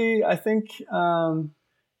really, I think,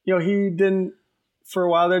 he didn't for a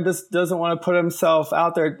while there, just doesn't want to put himself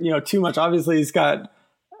out there, too much. Obviously he's got,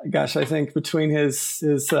 gosh, I think between his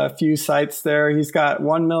few sites there, he's got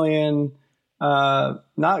 1 million,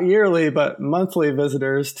 not yearly, but monthly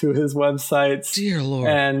visitors to his websites. Dear Lord.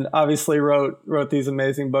 And obviously wrote these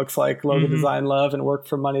amazing books like Logo Design Love and Work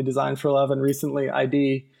for Money, Design for Love, and recently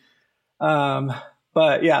ID.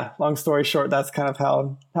 But yeah, long story short, that's kind of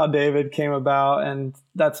how David came about, and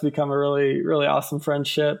that's become a really, really awesome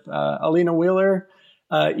friendship. Alina Wheeler,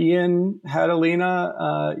 Ian had Alina,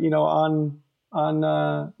 on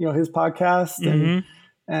his podcast,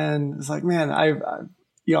 and it's like, man, I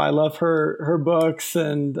love her books,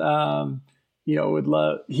 and would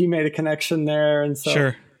love. He made a connection there, and so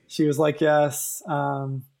sure. She was like, yes.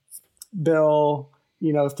 Bill,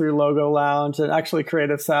 through Logo Lounge and actually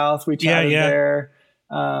Creative South, we chatted there.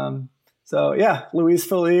 So yeah, Luis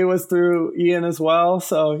Fili was through Ian as well.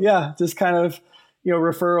 So yeah, just kind of,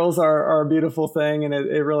 referrals are a beautiful thing, and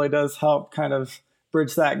it really does help kind of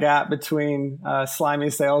bridge that gap between slimy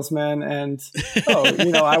salesmen and,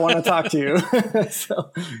 I want to talk to you.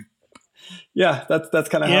 So yeah, that's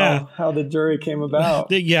kind of how the jury came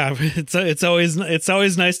about. Yeah, it's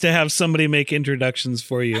always nice to have somebody make introductions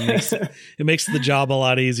for you. It makes the job a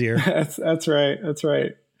lot easier. That's right. That's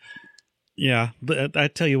right. Yeah, I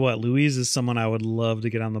tell you what, Louise is someone I would love to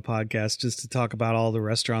get on the podcast just to talk about all the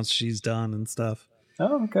restaurants she's done and stuff.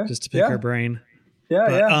 Oh, okay. Just to pick her brain. Yeah,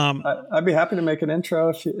 yeah. I'd be happy to make an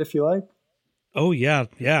intro if you like. Oh yeah.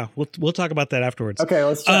 We'll talk about that afterwards. Okay,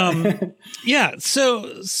 let's chat. Yeah.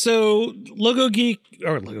 So Logo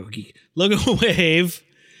Wave.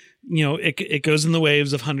 It goes in the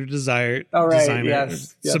waves of 100 designer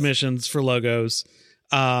submissions for logos.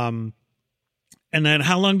 And then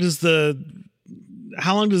how long does the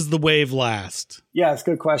wave last? Yeah, it's a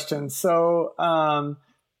good question. So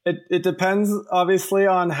it depends obviously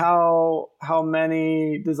on how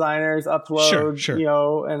many designers upload, sure.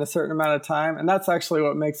 In a certain amount of time. And that's actually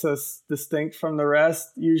what makes us distinct from the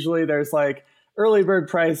rest. Usually there's like early bird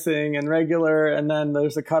pricing and regular, and then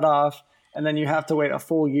there's a cutoff, and then you have to wait a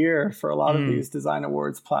full year for a lot of these design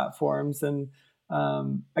awards platforms. And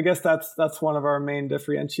I guess that's one of our main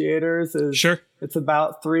differentiators is it's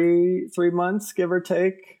about three months, give or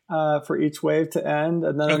take, for each wave to end.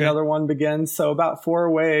 And then another one begins. So about 4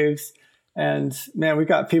 waves. And man, we've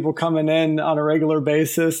got people coming in on a regular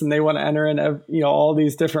basis, and they want to enter in, all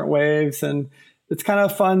these different waves. And it's kind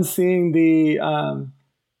of fun seeing the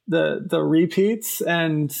repeats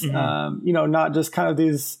and, not just kind of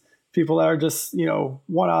these people that are just,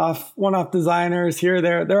 one-off designers here,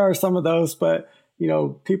 there are some of those, but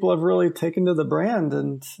people have really taken to the brand,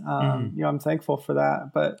 and, I'm thankful for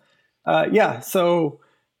that. But, so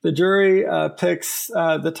the jury, picks,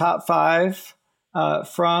 the top 5,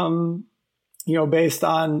 from based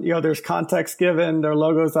on, there's context given, their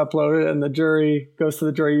logo's uploaded, and the jury goes to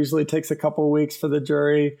the jury. Usually takes a couple of weeks for the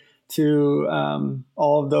jury to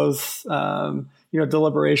all of those,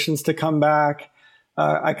 deliberations to come back.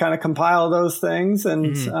 I kind of compile those things,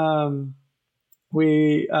 and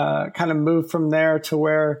we kind of move from there to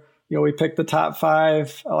where, we pick the top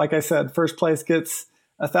 5. Like I said, first place gets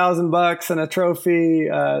 $1,000 and a trophy.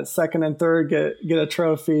 Second and third get a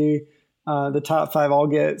trophy. The top 5 all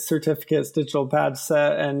get certificates, digital badge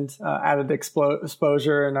set, and added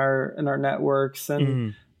exposure in our networks.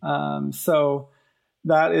 And so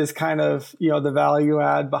that is kind of, the value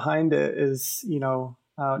add behind it is,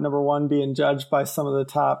 number one, being judged by some of the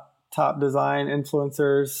top design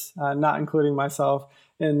influencers, not including myself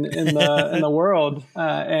in the world,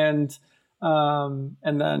 and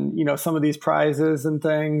then some of these prizes and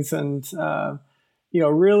things, and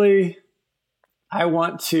really, I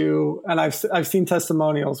want to, and I've seen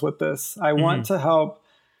testimonials with this. I want to help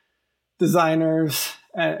designers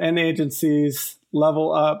and agencies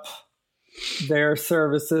level up their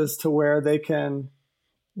services to where they can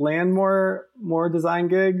land more design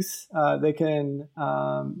gigs. They can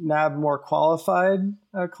nab more qualified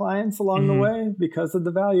clients along the way because of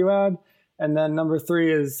the value add. And then number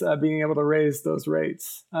 3 is being able to raise those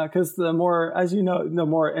rates. Because the more, as you know, the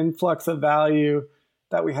more influx of value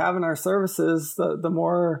that we have in our services, the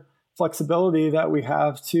more flexibility that we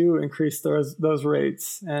have to increase those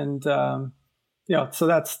rates. And so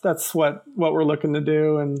that's what we're looking to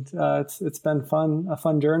do, and it's been a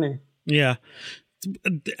fun journey. Yeah.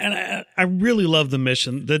 And I really love the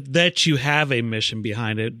mission that you have a mission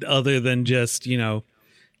behind it, other than just,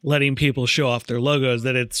 letting people show off their logos,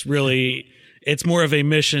 that it's more of a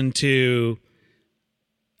mission to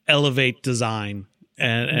elevate design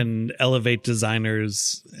and elevate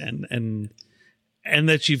designers, and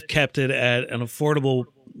that you've kept it at an affordable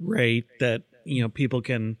rate that, people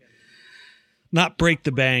can not break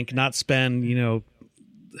the bank, not spend, I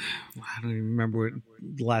don't even remember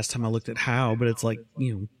the last time I looked at how, but it's like,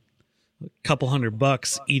 a couple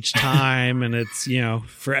 $100 each time. And it's,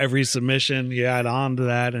 for every submission you add on to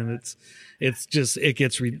that. And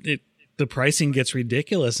the pricing gets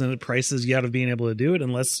ridiculous, and it prices you out of being able to do it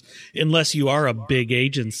unless you are a big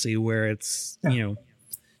agency where it's, you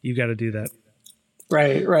got to do that.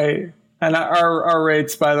 Right. And our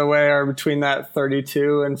rates, by the way, are between that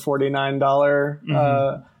 $32 and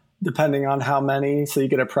 $49, depending on how many. So you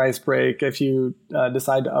get a price break if you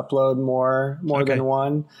decide to upload more than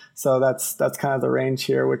one. So that's kind of the range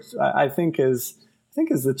here, which I think is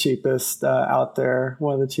the cheapest out there.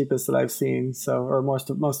 One of the cheapest that I've seen. So, or most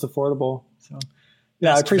affordable. So.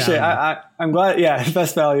 Yeah, best I appreciate it. I'm glad. Yeah,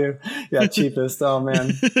 best value. Yeah, cheapest. Oh,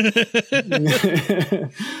 man.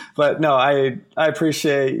 But no, I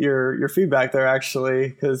appreciate your feedback there, actually,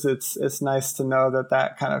 because it's nice to know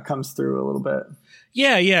that kind of comes through a little bit.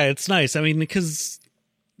 Yeah, it's nice. I mean, because,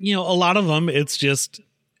 a lot of them, it's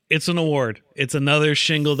an award. It's another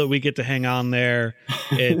shingle that we get to hang on there.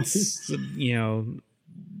 It's,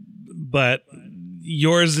 but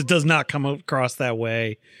yours, it does not come across that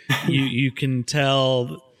way. You can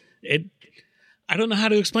tell it. I don't know how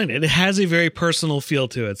to explain it. It has a very personal feel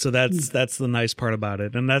to it. So that's the nice part about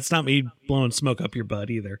it. And that's not me blowing smoke up your butt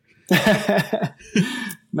either.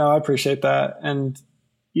 No, I appreciate that. And,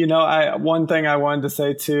 one thing I wanted to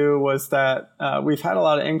say too was that we've had a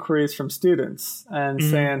lot of inquiries from students and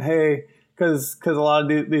saying, hey, because a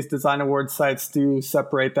lot of these design award sites do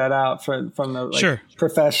separate that out from the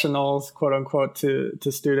professionals, quote unquote,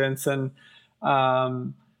 to students. And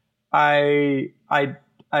I've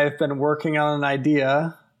been working on an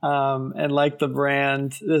idea, and like the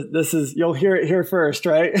brand, this is, you'll hear it here first,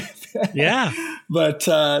 right? Yeah. But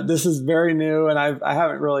this is very new, and I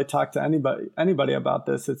haven't really talked to anybody about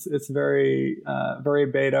this. It's very very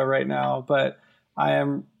beta right now, but I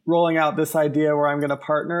am rolling out this idea where I'm going to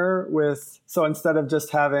partner with, so instead of just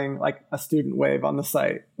having like a student wave on the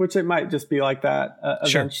site, which it might just be like that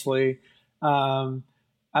eventually, I'm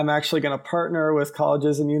actually going to partner with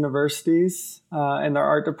colleges and universities and their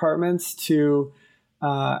art departments to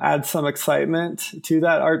add some excitement to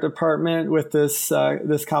that art department with this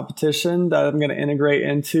competition that I'm going to integrate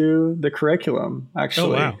into the curriculum,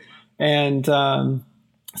 actually. Oh, wow. And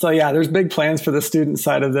so, yeah, there's big plans for the student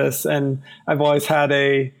side of this. And I've always had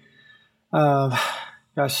I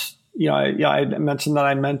mentioned that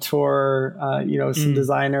I mentor, some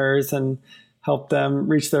designers and help them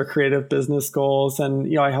reach their creative business goals.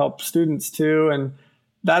 And, I help students too. And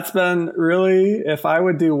that's been really, if I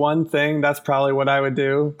would do one thing, that's probably what I would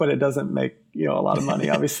do, but it doesn't make, a lot of money,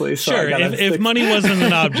 obviously. So sure. If money wasn't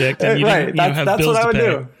an object and you didn't, that's have bills what I would to pay.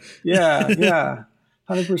 do. Yeah. Yeah.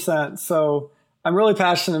 100%. So I'm really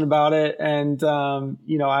passionate about it, and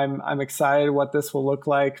I'm excited what this will look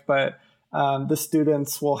like. But the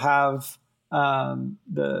students will have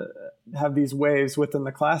these waves within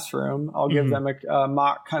the classroom. I'll give them a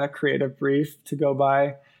mock kind of creative brief to go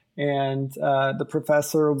by, and the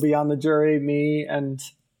professor will be on the jury, me, and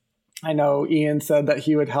I know Ian said that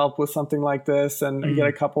he would help with something like this, and get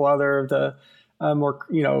a couple other of the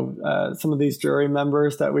some of these jury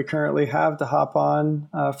members that we currently have to hop on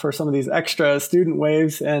for some of these extra student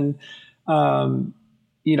waves. And,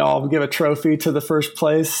 I'll give a trophy to the first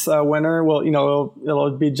place winner. Well,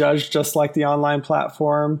 it'll be judged just like the online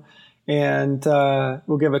platform. And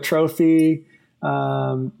we'll give a trophy,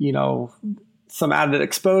 some added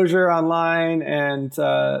exposure online. And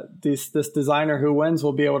this designer who wins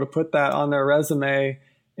will be able to put that on their resume.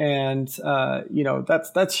 And,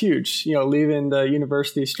 that's huge, leaving the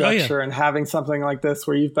university structure and having something like this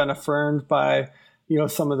where you've been affirmed by,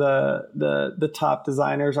 some of the top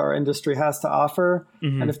designers our industry has to offer.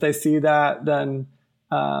 And if they see that, then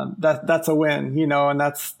that's a win, and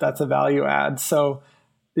that's a value add. So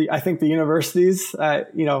I think the universities,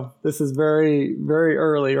 this is very, very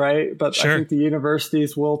early, right? But I think the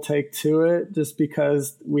universities will take to it just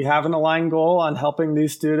because we have an aligned goal on helping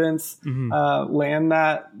these students land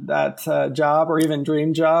that job or even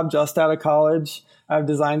dream job just out of college, out of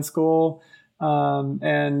design school.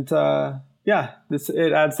 It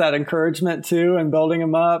adds that encouragement too, and building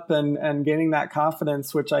them up and gaining that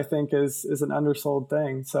confidence, which I think is an undersold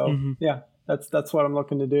thing. So that's what I'm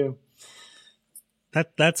looking to do.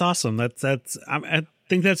 That's awesome. I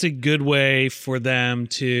think that's a good way for them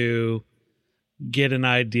to get an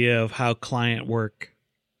idea of how client work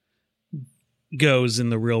goes in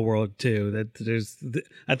the real world too.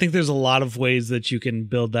 I think there's a lot of ways that you can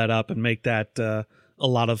build that up and make that a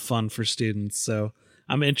lot of fun for students. So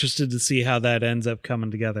I'm interested to see how that ends up coming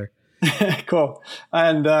together. Cool.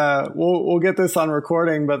 And we'll get this on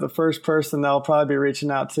recording, but the first person I'll probably be reaching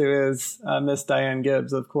out to is Miss Diane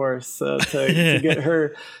Gibbs, of course, to get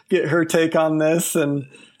her take on this. And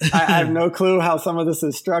I have no clue how some of this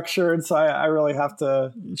is structured, so I really have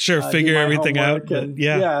to figure everything out. And,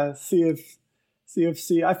 see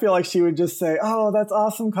if I feel like she would just say, "Oh, that's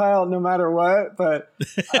awesome, Kyle," no matter what. But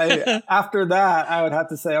after that, I would have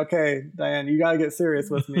to say, "Okay, Diane, you got to get serious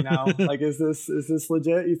with me now. Like, is this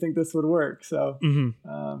legit? You think this would work?" So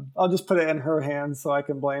I'll just put it in her hands so I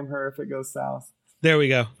can blame her if it goes south. There we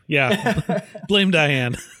go. Yeah. Blame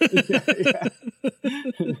Diane. Yeah.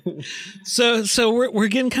 So we're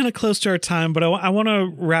getting kind of close to our time, but I want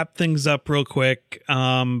to wrap things up real quick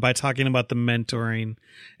by talking about the mentoring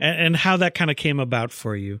and how that kind of came about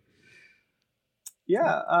for you.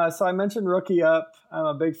 Yeah. So I mentioned Rookie Up. I'm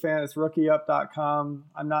a big fan. It's rookieup.com.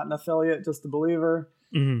 I'm not an affiliate, just a believer.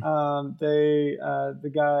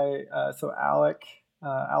 The guy, so Alec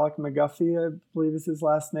McGuffey, I believe is his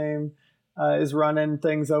last name, is running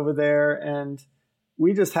things over there. And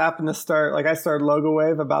we just happened to start, I started Logo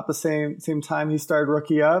Wave about the same time he started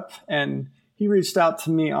Rookie Up. And he reached out to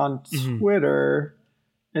me on Twitter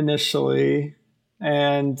initially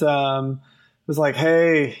and was like,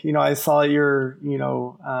 "Hey, I saw you're,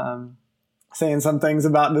 saying some things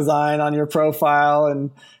about design on your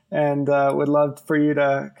profile and would love for you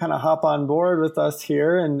to kind of hop on board with us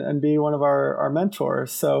here and be one of our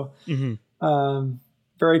mentors." So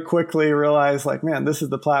very quickly realized, man, this is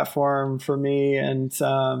the platform for me. And,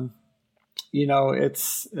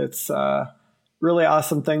 it's really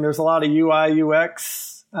awesome thing. There's a lot of UI,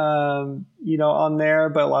 UX, on there,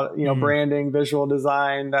 but a lot of, branding, visual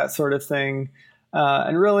design, that sort of thing.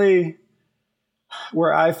 And really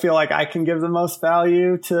where I feel like I can give the most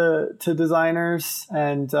value to designers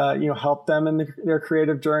and, help them in their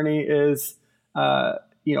creative journey is, how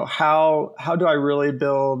do I really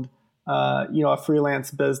build a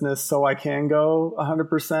freelance business so I can go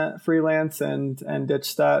 100% freelance and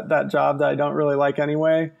ditch that job that I don't really like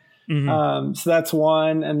anyway. So that's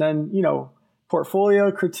one. And then,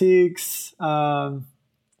 portfolio critiques,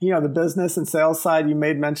 the business and sales side, you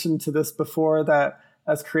made mention to this before that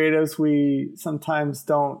as creatives, we sometimes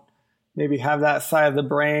don't maybe have that side of the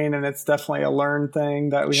brain, and it's definitely a learned thing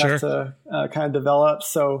that we have to kind of develop.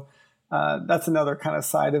 So that's another kind of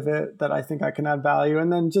side of it that I think I can add value.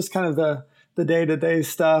 And then just kind of the day-to-day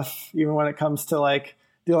stuff, even when it comes to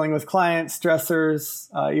dealing with client stressors,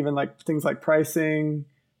 even things like pricing,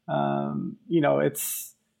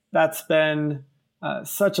 that's been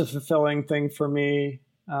such a fulfilling thing for me,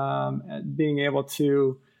 being able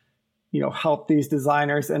to, help these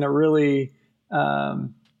designers in a really,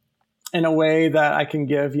 in a way that I can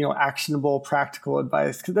give, actionable, practical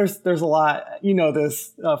advice. Because there's a lot,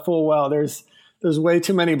 this full well. There's there's way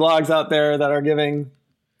too many blogs out there that are giving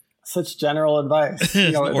such general advice,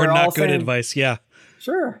 or not good advice. Yeah,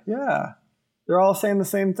 sure, yeah, they're all saying the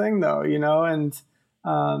same thing though, and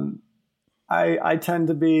I tend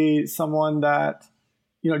to be someone that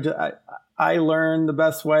I learn the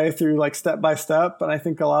best way through like step by step, and I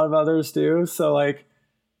think a lot of others do. So like,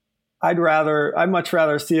 I'd much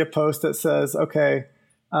rather see a post that says, okay,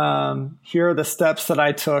 here are the steps that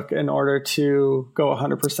I took in order to go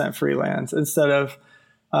 100% freelance, instead of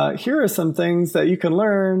here are some things that you can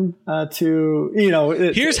learn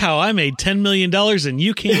here's how I made $10 million and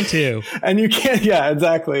you can too. And you can. Yeah,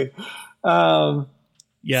 exactly. Those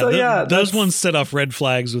ones set off red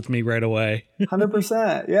flags with me right away.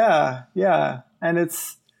 100%. Yeah. And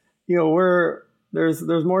it's,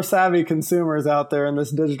 there's more savvy consumers out there in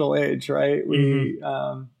this digital age, right?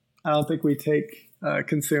 I don't think we take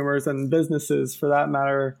consumers and businesses, for that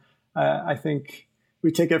matter. I think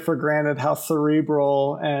we take it for granted how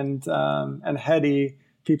cerebral and heady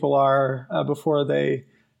people are before they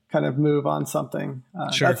kind of move on something.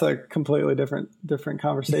 Sure. That's a completely different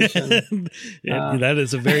conversation. That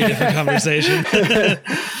is a very different conversation.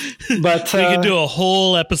 But we could do a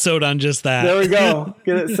whole episode on just that. There we go.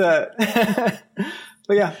 Get it set.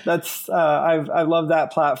 But yeah, that's I love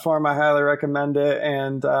that platform. I highly recommend it,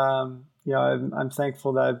 and I'm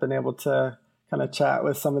thankful that I've been able to kind of chat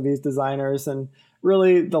with some of these designers. And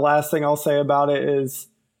really, the last thing I'll say about it is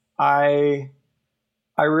I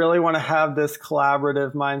really want to have this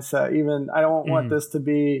collaborative mindset. Even I don't want this to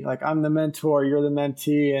be like I'm the mentor, you're the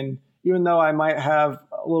mentee. And even though I might have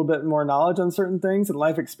a little bit more knowledge on certain things and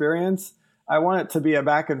life experience, I want it to be a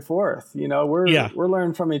back and forth. We're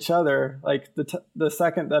learning from each other. Like the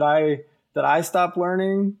second that I stop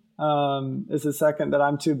learning is the second that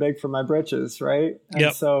I'm too big for my britches, right?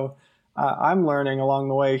 And so I'm learning along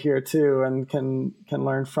the way here too, and can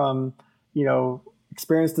learn from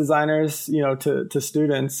experienced designers, to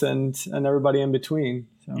students and everybody in between.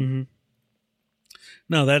 So. Mm-hmm.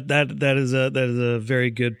 No, that is a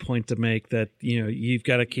very good point to make, that, you've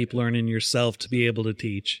got to keep learning yourself to be able to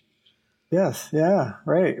teach. Yes. Yeah.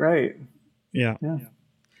 Right. Yeah.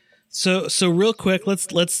 So real quick,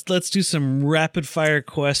 let's do some rapid fire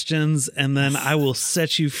questions, and then I will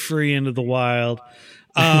set you free into the wild.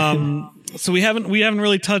 So we haven't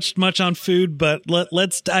really touched much on food, but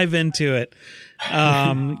let's dive into it.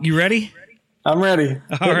 You ready? I'm ready.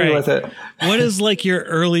 All right. With it. What is like your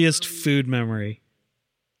earliest food memory?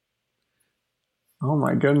 Oh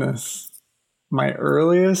my goodness. My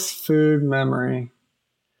earliest food memory.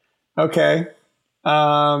 Okay.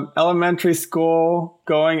 Elementary school,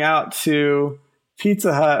 going out to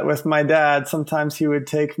Pizza Hut with my dad. Sometimes he would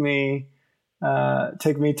take me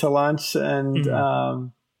to lunch,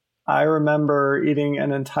 and I remember eating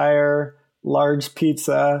an entire large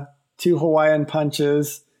pizza, 2 Hawaiian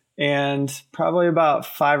punches, and probably about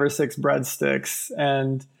 5 or 6 breadsticks.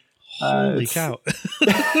 And holy cow!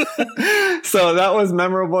 So that was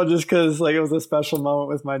memorable, just because like it was a special moment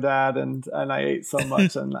with my dad, and I ate so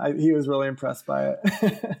much, and he was really impressed by it.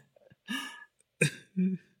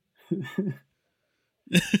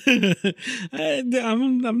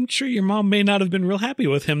 I'm sure your mom may not have been real happy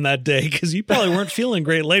with him that day, because you probably weren't feeling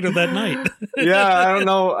great later that night. Yeah, I don't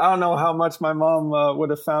know how much my mom would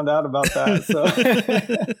have found out about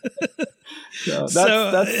that. So,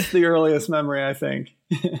 that's the earliest memory, I think.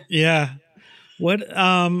 Yeah.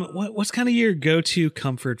 What's kind of your go-to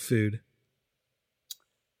comfort food?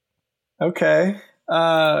 Okay.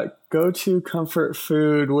 Go-to comfort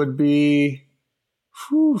food would be,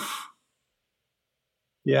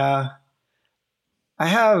 yeah. I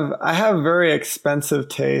have very expensive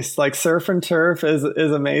taste. Like surf and turf is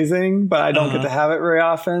amazing, but I don't get to have it very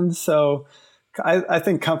often. So I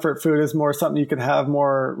think comfort food is more something you can have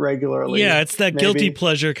more regularly. Yeah, it's that guilty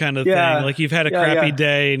pleasure kind of thing. Like you've had a crappy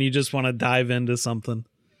day and you just want to dive into something.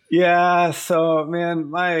 Yeah. So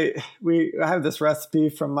man, I have this recipe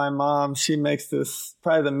from my mom. She makes this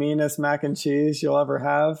probably the meanest mac and cheese you'll ever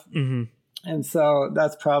have. Mm-hmm. And so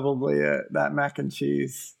that's probably it. That mac and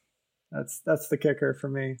cheese. That's the kicker for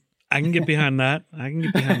me. I can get behind that.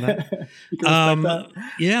 You can respect that.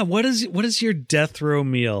 Yeah. What is your death row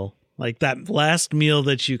meal? Like that last meal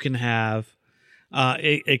that you can have.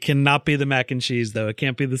 It cannot be the mac and cheese though. It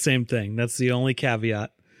can't be the same thing. That's the only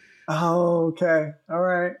caveat. Oh, okay. All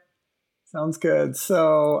right. Sounds good.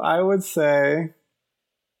 So I would say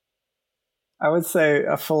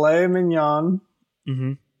a filet mignon.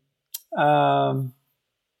 Mm-hmm.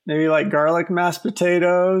 Maybe like garlic mashed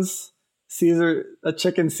potatoes, a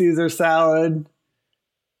chicken Caesar salad,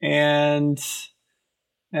 and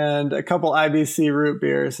a couple IBC root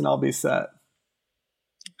beers, and I'll be set.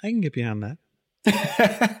 I can get behind that.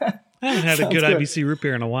 I haven't had a good IBC root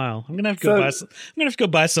beer in a while. I'm gonna have to go buy some. I'm gonna have to go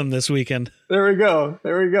buy some this weekend. There we go.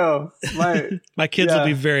 My kids will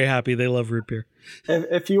be very happy. They love root beer.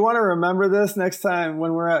 If you want to remember this next time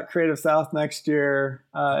when we're at Creative South next year,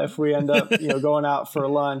 if we end up going out for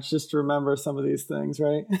lunch, just remember some of these things,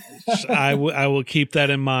 right? I will keep that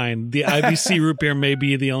in mind. The IBC root beer may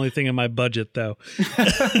be the only thing in my budget, though.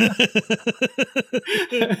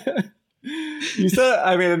 You said,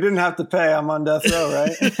 I mean, I didn't have to pay. I'm on death row,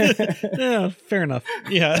 right? Yeah, fair enough.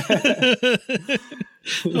 Yeah.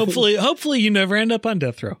 Hopefully you never end up on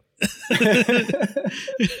death row.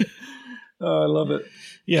 Oh, I love it.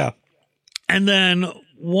 Yeah. And then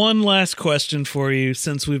one last question for you,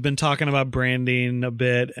 since we've been talking about branding a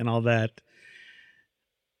bit and all that.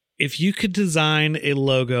 If you could design a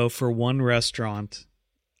logo for one restaurant,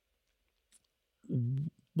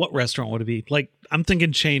 what restaurant would it be? Like, I'm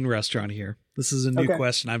thinking chain restaurant here. This is a new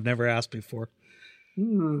question I've never asked before.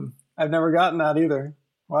 I've never gotten that either.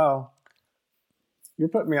 Wow. You're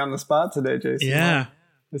putting me on the spot today, Jason. Yeah. Wow.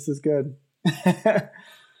 This is good.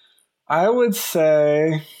 I would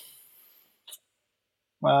say,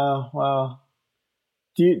 wow.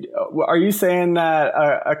 Are you saying that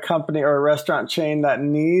a company or a restaurant chain that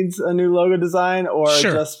needs a new logo design, or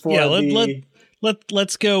just for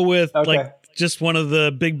let's go with like just one of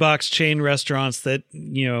the big box chain restaurants that,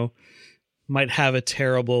 might have a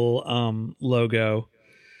terrible logo.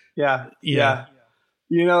 Yeah.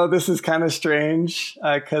 This is kind of strange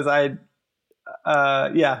because I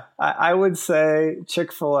would say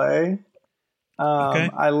Chick-fil-A.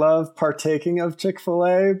 I love partaking of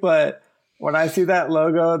Chick-fil-A, but when I see that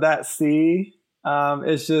logo, that C,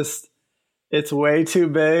 it's way too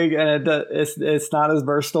big, and it's not as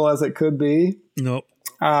versatile as it could be. Nope.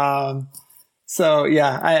 So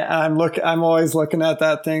yeah, I'm always looking at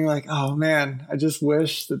that thing like, oh man, I just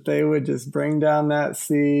wish that they would just bring down that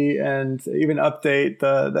C and even update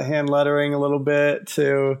the hand lettering a little bit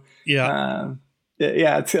to,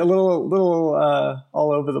 it's a little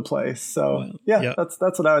all over the place. So that's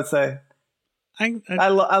what I would say. I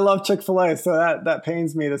love Chick-fil-A, so that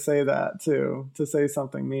pains me to say that too, to say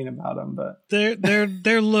something mean about them, but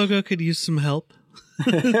their logo could use some help.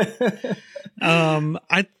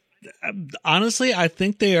 I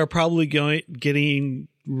think they are probably getting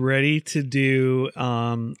ready to do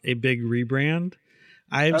a big rebrand.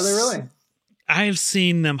 Are they really? I've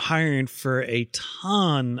seen them hiring for a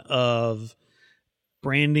ton of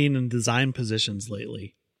branding and design positions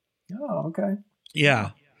lately. Oh, okay.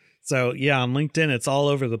 Yeah. So on LinkedIn, it's all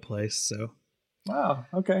over the place. So. Wow.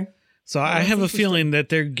 Okay. So I have a feeling that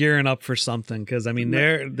they're gearing up for something, because I mean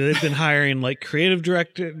they've been hiring like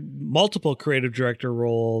multiple creative director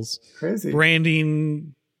roles, crazy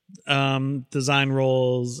branding, design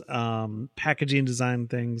roles, packaging design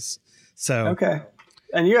things. So okay,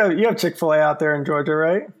 and you have Chick-fil-A out there in Georgia,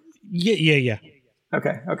 right? Yeah.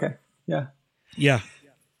 Okay, yeah.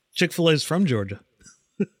 Chick-fil-A is from Georgia.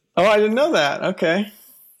 Oh, I didn't know that. Okay.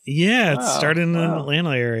 Yeah, it started in the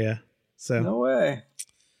Atlanta area. So no way.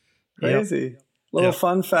 Crazy. Little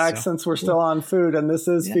fun fact, since we're still on food, and this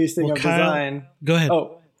is Feasting of Kyle, Design. Go ahead.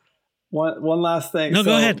 Oh, one last thing. No,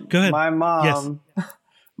 go ahead.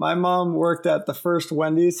 My mom worked at the first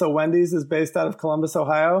Wendy's. So Wendy's is based out of Columbus,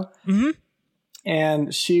 Ohio. Mm-hmm.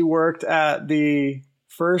 And she worked at the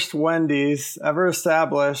first Wendy's ever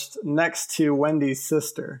established next to Wendy's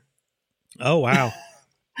sister. Oh, wow.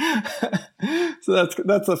 So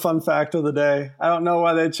that's a fun fact of the day. I don't know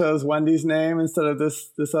why they chose Wendy's name instead of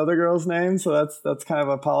this other girl's name. So that's kind of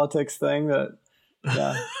a politics thing that,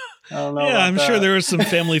 I don't know. I'm sure there was some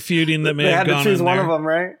family feuding that may have gone on. They had to choose one of them,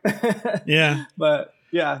 right? Yeah. But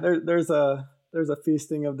yeah, there's a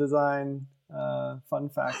Feasting of Design fun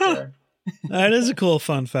fact there. That is a cool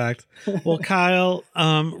fun fact. Well, Kyle,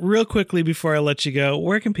 real quickly before I let you go,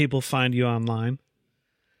 where can people find you online?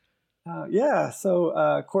 So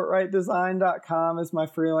courtrightdesign.com is my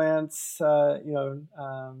freelance,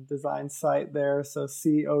 design site there. So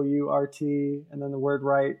COURT and then the word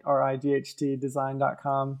right, RIGHT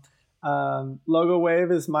design.com. Logo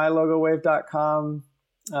Wave is mylogowave.com.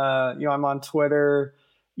 I'm on Twitter,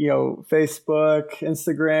 Facebook,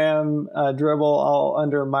 Instagram, Dribbble, all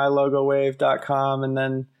under mylogowave.com. And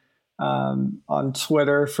then on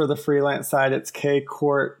Twitter for the freelance side, it's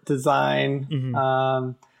KCourt Design.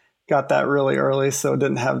 Mm-hmm. Got that really early, so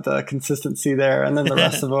didn't have the consistency there. And then the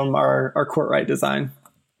rest of them are Courtright Design.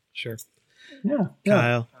 Sure. Yeah.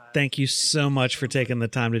 Kyle, thank you so much for taking the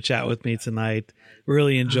time to chat with me tonight.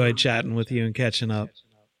 Really enjoyed chatting with you and catching up.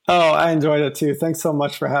 Oh, I enjoyed it too. Thanks so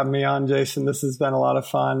much for having me on, Jason. This has been a lot of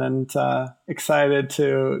fun, and excited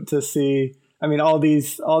to see I mean, all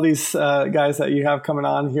these guys that you have coming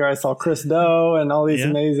on here. I saw Chris Do and all these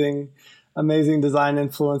amazing design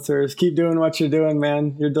influencers. Keep doing what you're doing,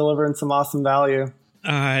 man. You're delivering some awesome value.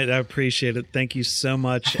 All right. I appreciate it. Thank you so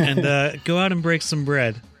much. And go out and break some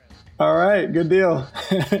bread. All right. Good deal.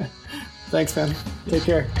 Thanks, man. Take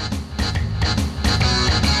care.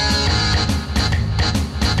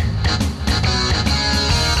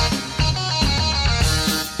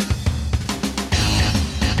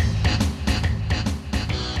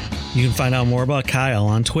 You can find out more about Kyle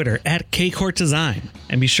on Twitter at KCourtDesign,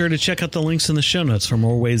 and be sure to check out the links in the show notes for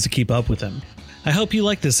more ways to keep up with him. I hope you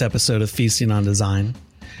like this episode of Feasting on Design.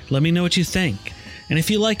 Let me know what you think, and if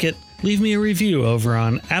you like it, leave me a review over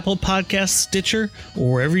on Apple Podcasts, Stitcher,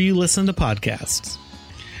 or wherever you listen to podcasts.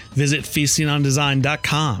 Visit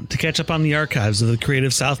feastingondesign.com to catch up on the archives of the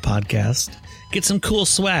Creative South podcast. Get some cool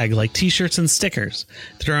swag like t-shirts and stickers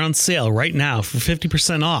that are on sale right now for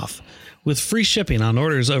 50% off, with free shipping on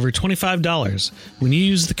orders over $25 when you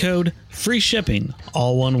use the code FREESHIPPING,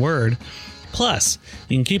 all one word. Plus,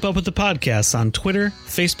 you can keep up with the podcast on Twitter,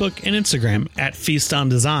 Facebook, and Instagram at Feast on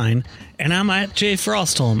Design, and I'm at Jay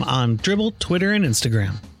Frostholm on Dribbble, Twitter, and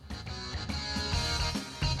Instagram.